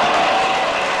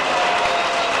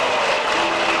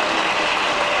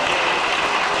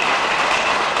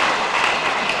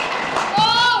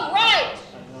 All right.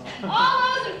 All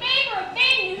those in favor of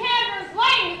banning New Hampshire's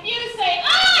lighting the fuse say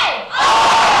aye.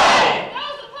 Aye.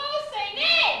 Those opposed say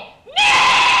nay. Nay.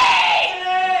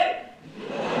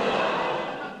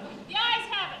 The ayes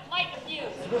have it. Light the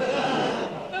fuse.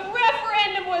 The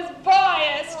referendum was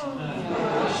biased.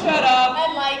 Shut up.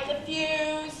 And light the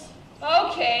fuse.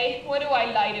 Okay, what do I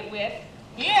light it with?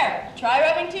 Here, try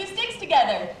rubbing 2 sticks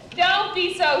together. Don't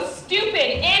be so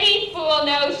stupid. Any fool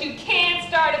knows you can't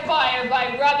start a fire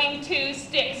by rubbing 2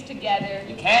 sticks together.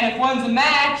 You can if one's a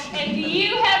match. And do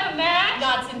you have a match?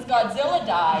 Not since Godzilla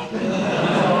died.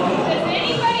 Does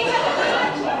anybody have a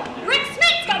match? Rick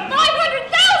Smith's got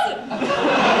 500,000!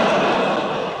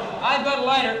 I've got a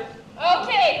lighter.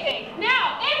 Okay, then.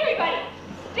 Now, everybody,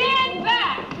 stand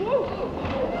back.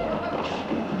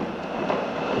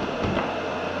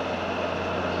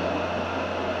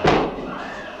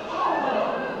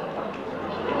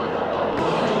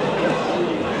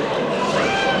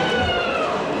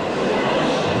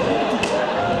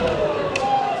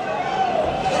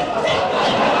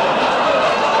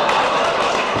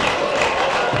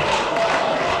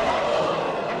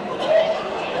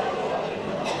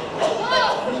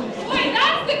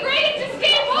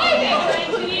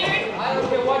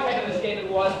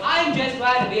 I'm just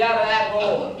glad to be out of that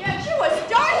hole. Yeah, it sure was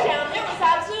dark down there. It was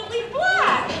absolutely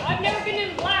black. I've never been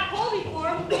in a black hole before.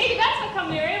 Maybe that's how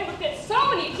come they're able to fit so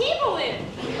many people in.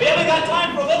 We haven't got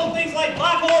time for little things like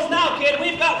black holes now, kid.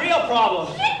 We've got real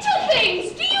problems. Little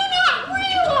things! Do you not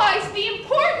realize the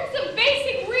importance of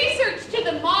basic research to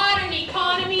the modern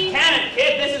economy? Can it,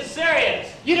 kid? This is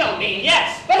serious. You don't mean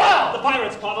Yes. But how? The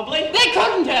pirates, probably. They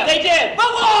couldn't have. They did. But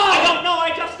why? I don't know.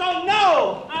 I just don't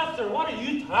know. Arthur, what are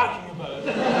you talking about?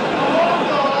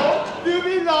 Oh no! We'll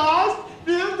be lost.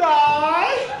 We'll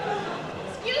die.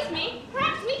 Excuse me.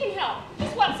 Perhaps we can help.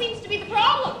 Just what seems to be the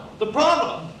problem? The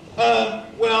problem?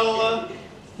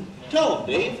 Tell them,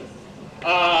 Dave.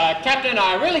 Captain,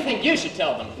 I really think you should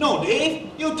tell them. No, Dave,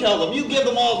 you tell them. You give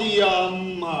them all the,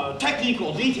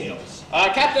 technical details.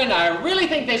 Captain, I really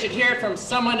think they should hear it from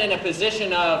someone in a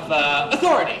position of,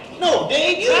 authority. No,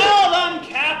 Dave, you... Tell them,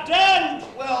 Captain!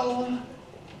 Well,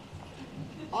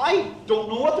 I don't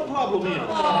know what the problem is.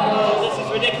 Oh, this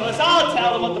is ridiculous. I'll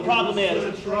tell them what the problem is.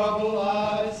 The trouble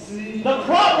I see. The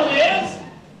problem is,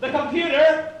 the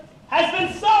computer has been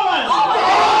stolen! Oh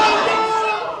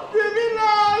no! We'll be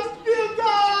lost. We'll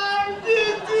die.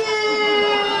 We'll die.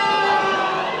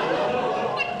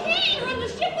 But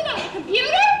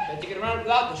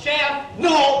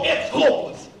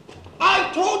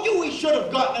should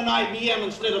have gotten an IBM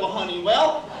instead of a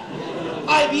Honeywell.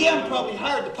 IBM probably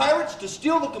hired the pirates to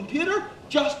steal the computer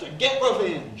just to get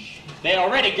revenge. They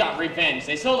already got revenge.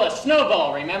 They sold a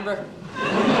snowball, remember?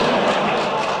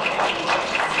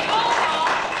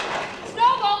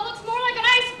 Snowball looks more like an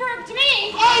iceberg to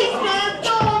me. Iceberg,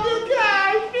 no, you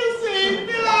can't. You see,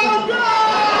 below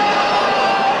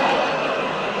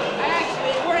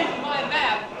Actually, according to my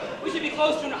map, we should be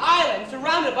close to an island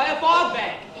surrounded by a fog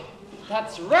bank.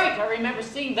 That's right. I remember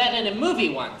seeing that in a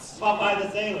movie once. Popeye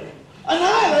the Sailor. An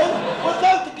island?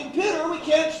 Without the computer, we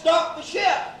can't stop the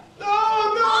ship.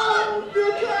 No,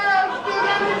 you can't.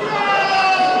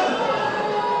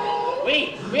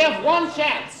 We have one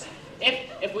chance.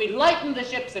 If we lighten the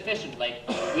ship sufficiently,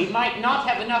 we might not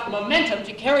have enough momentum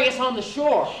to carry us on the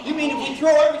shore. You mean if we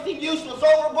throw everything useless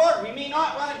overboard, we may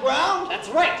not run aground? That's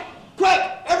right. Quick,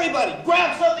 everybody,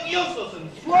 grab something useless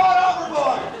and throw it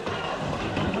overboard.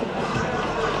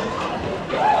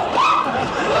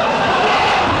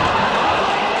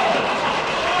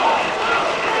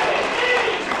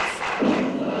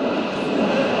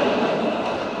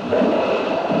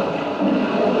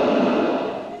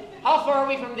 How far are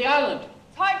we from the island?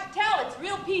 It's hard to tell. It's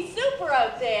real pea super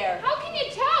out there. How can you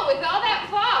tell with all that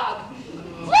fog?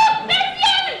 Look, there's the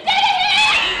island, dead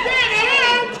ahead! Dead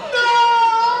ahead! No!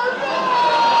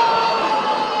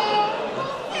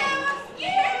 Sarah,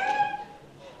 scared?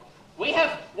 We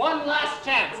have one last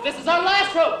chance. This is our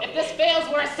last hope. If this fails,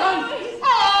 we're sunk.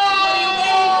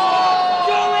 Oh!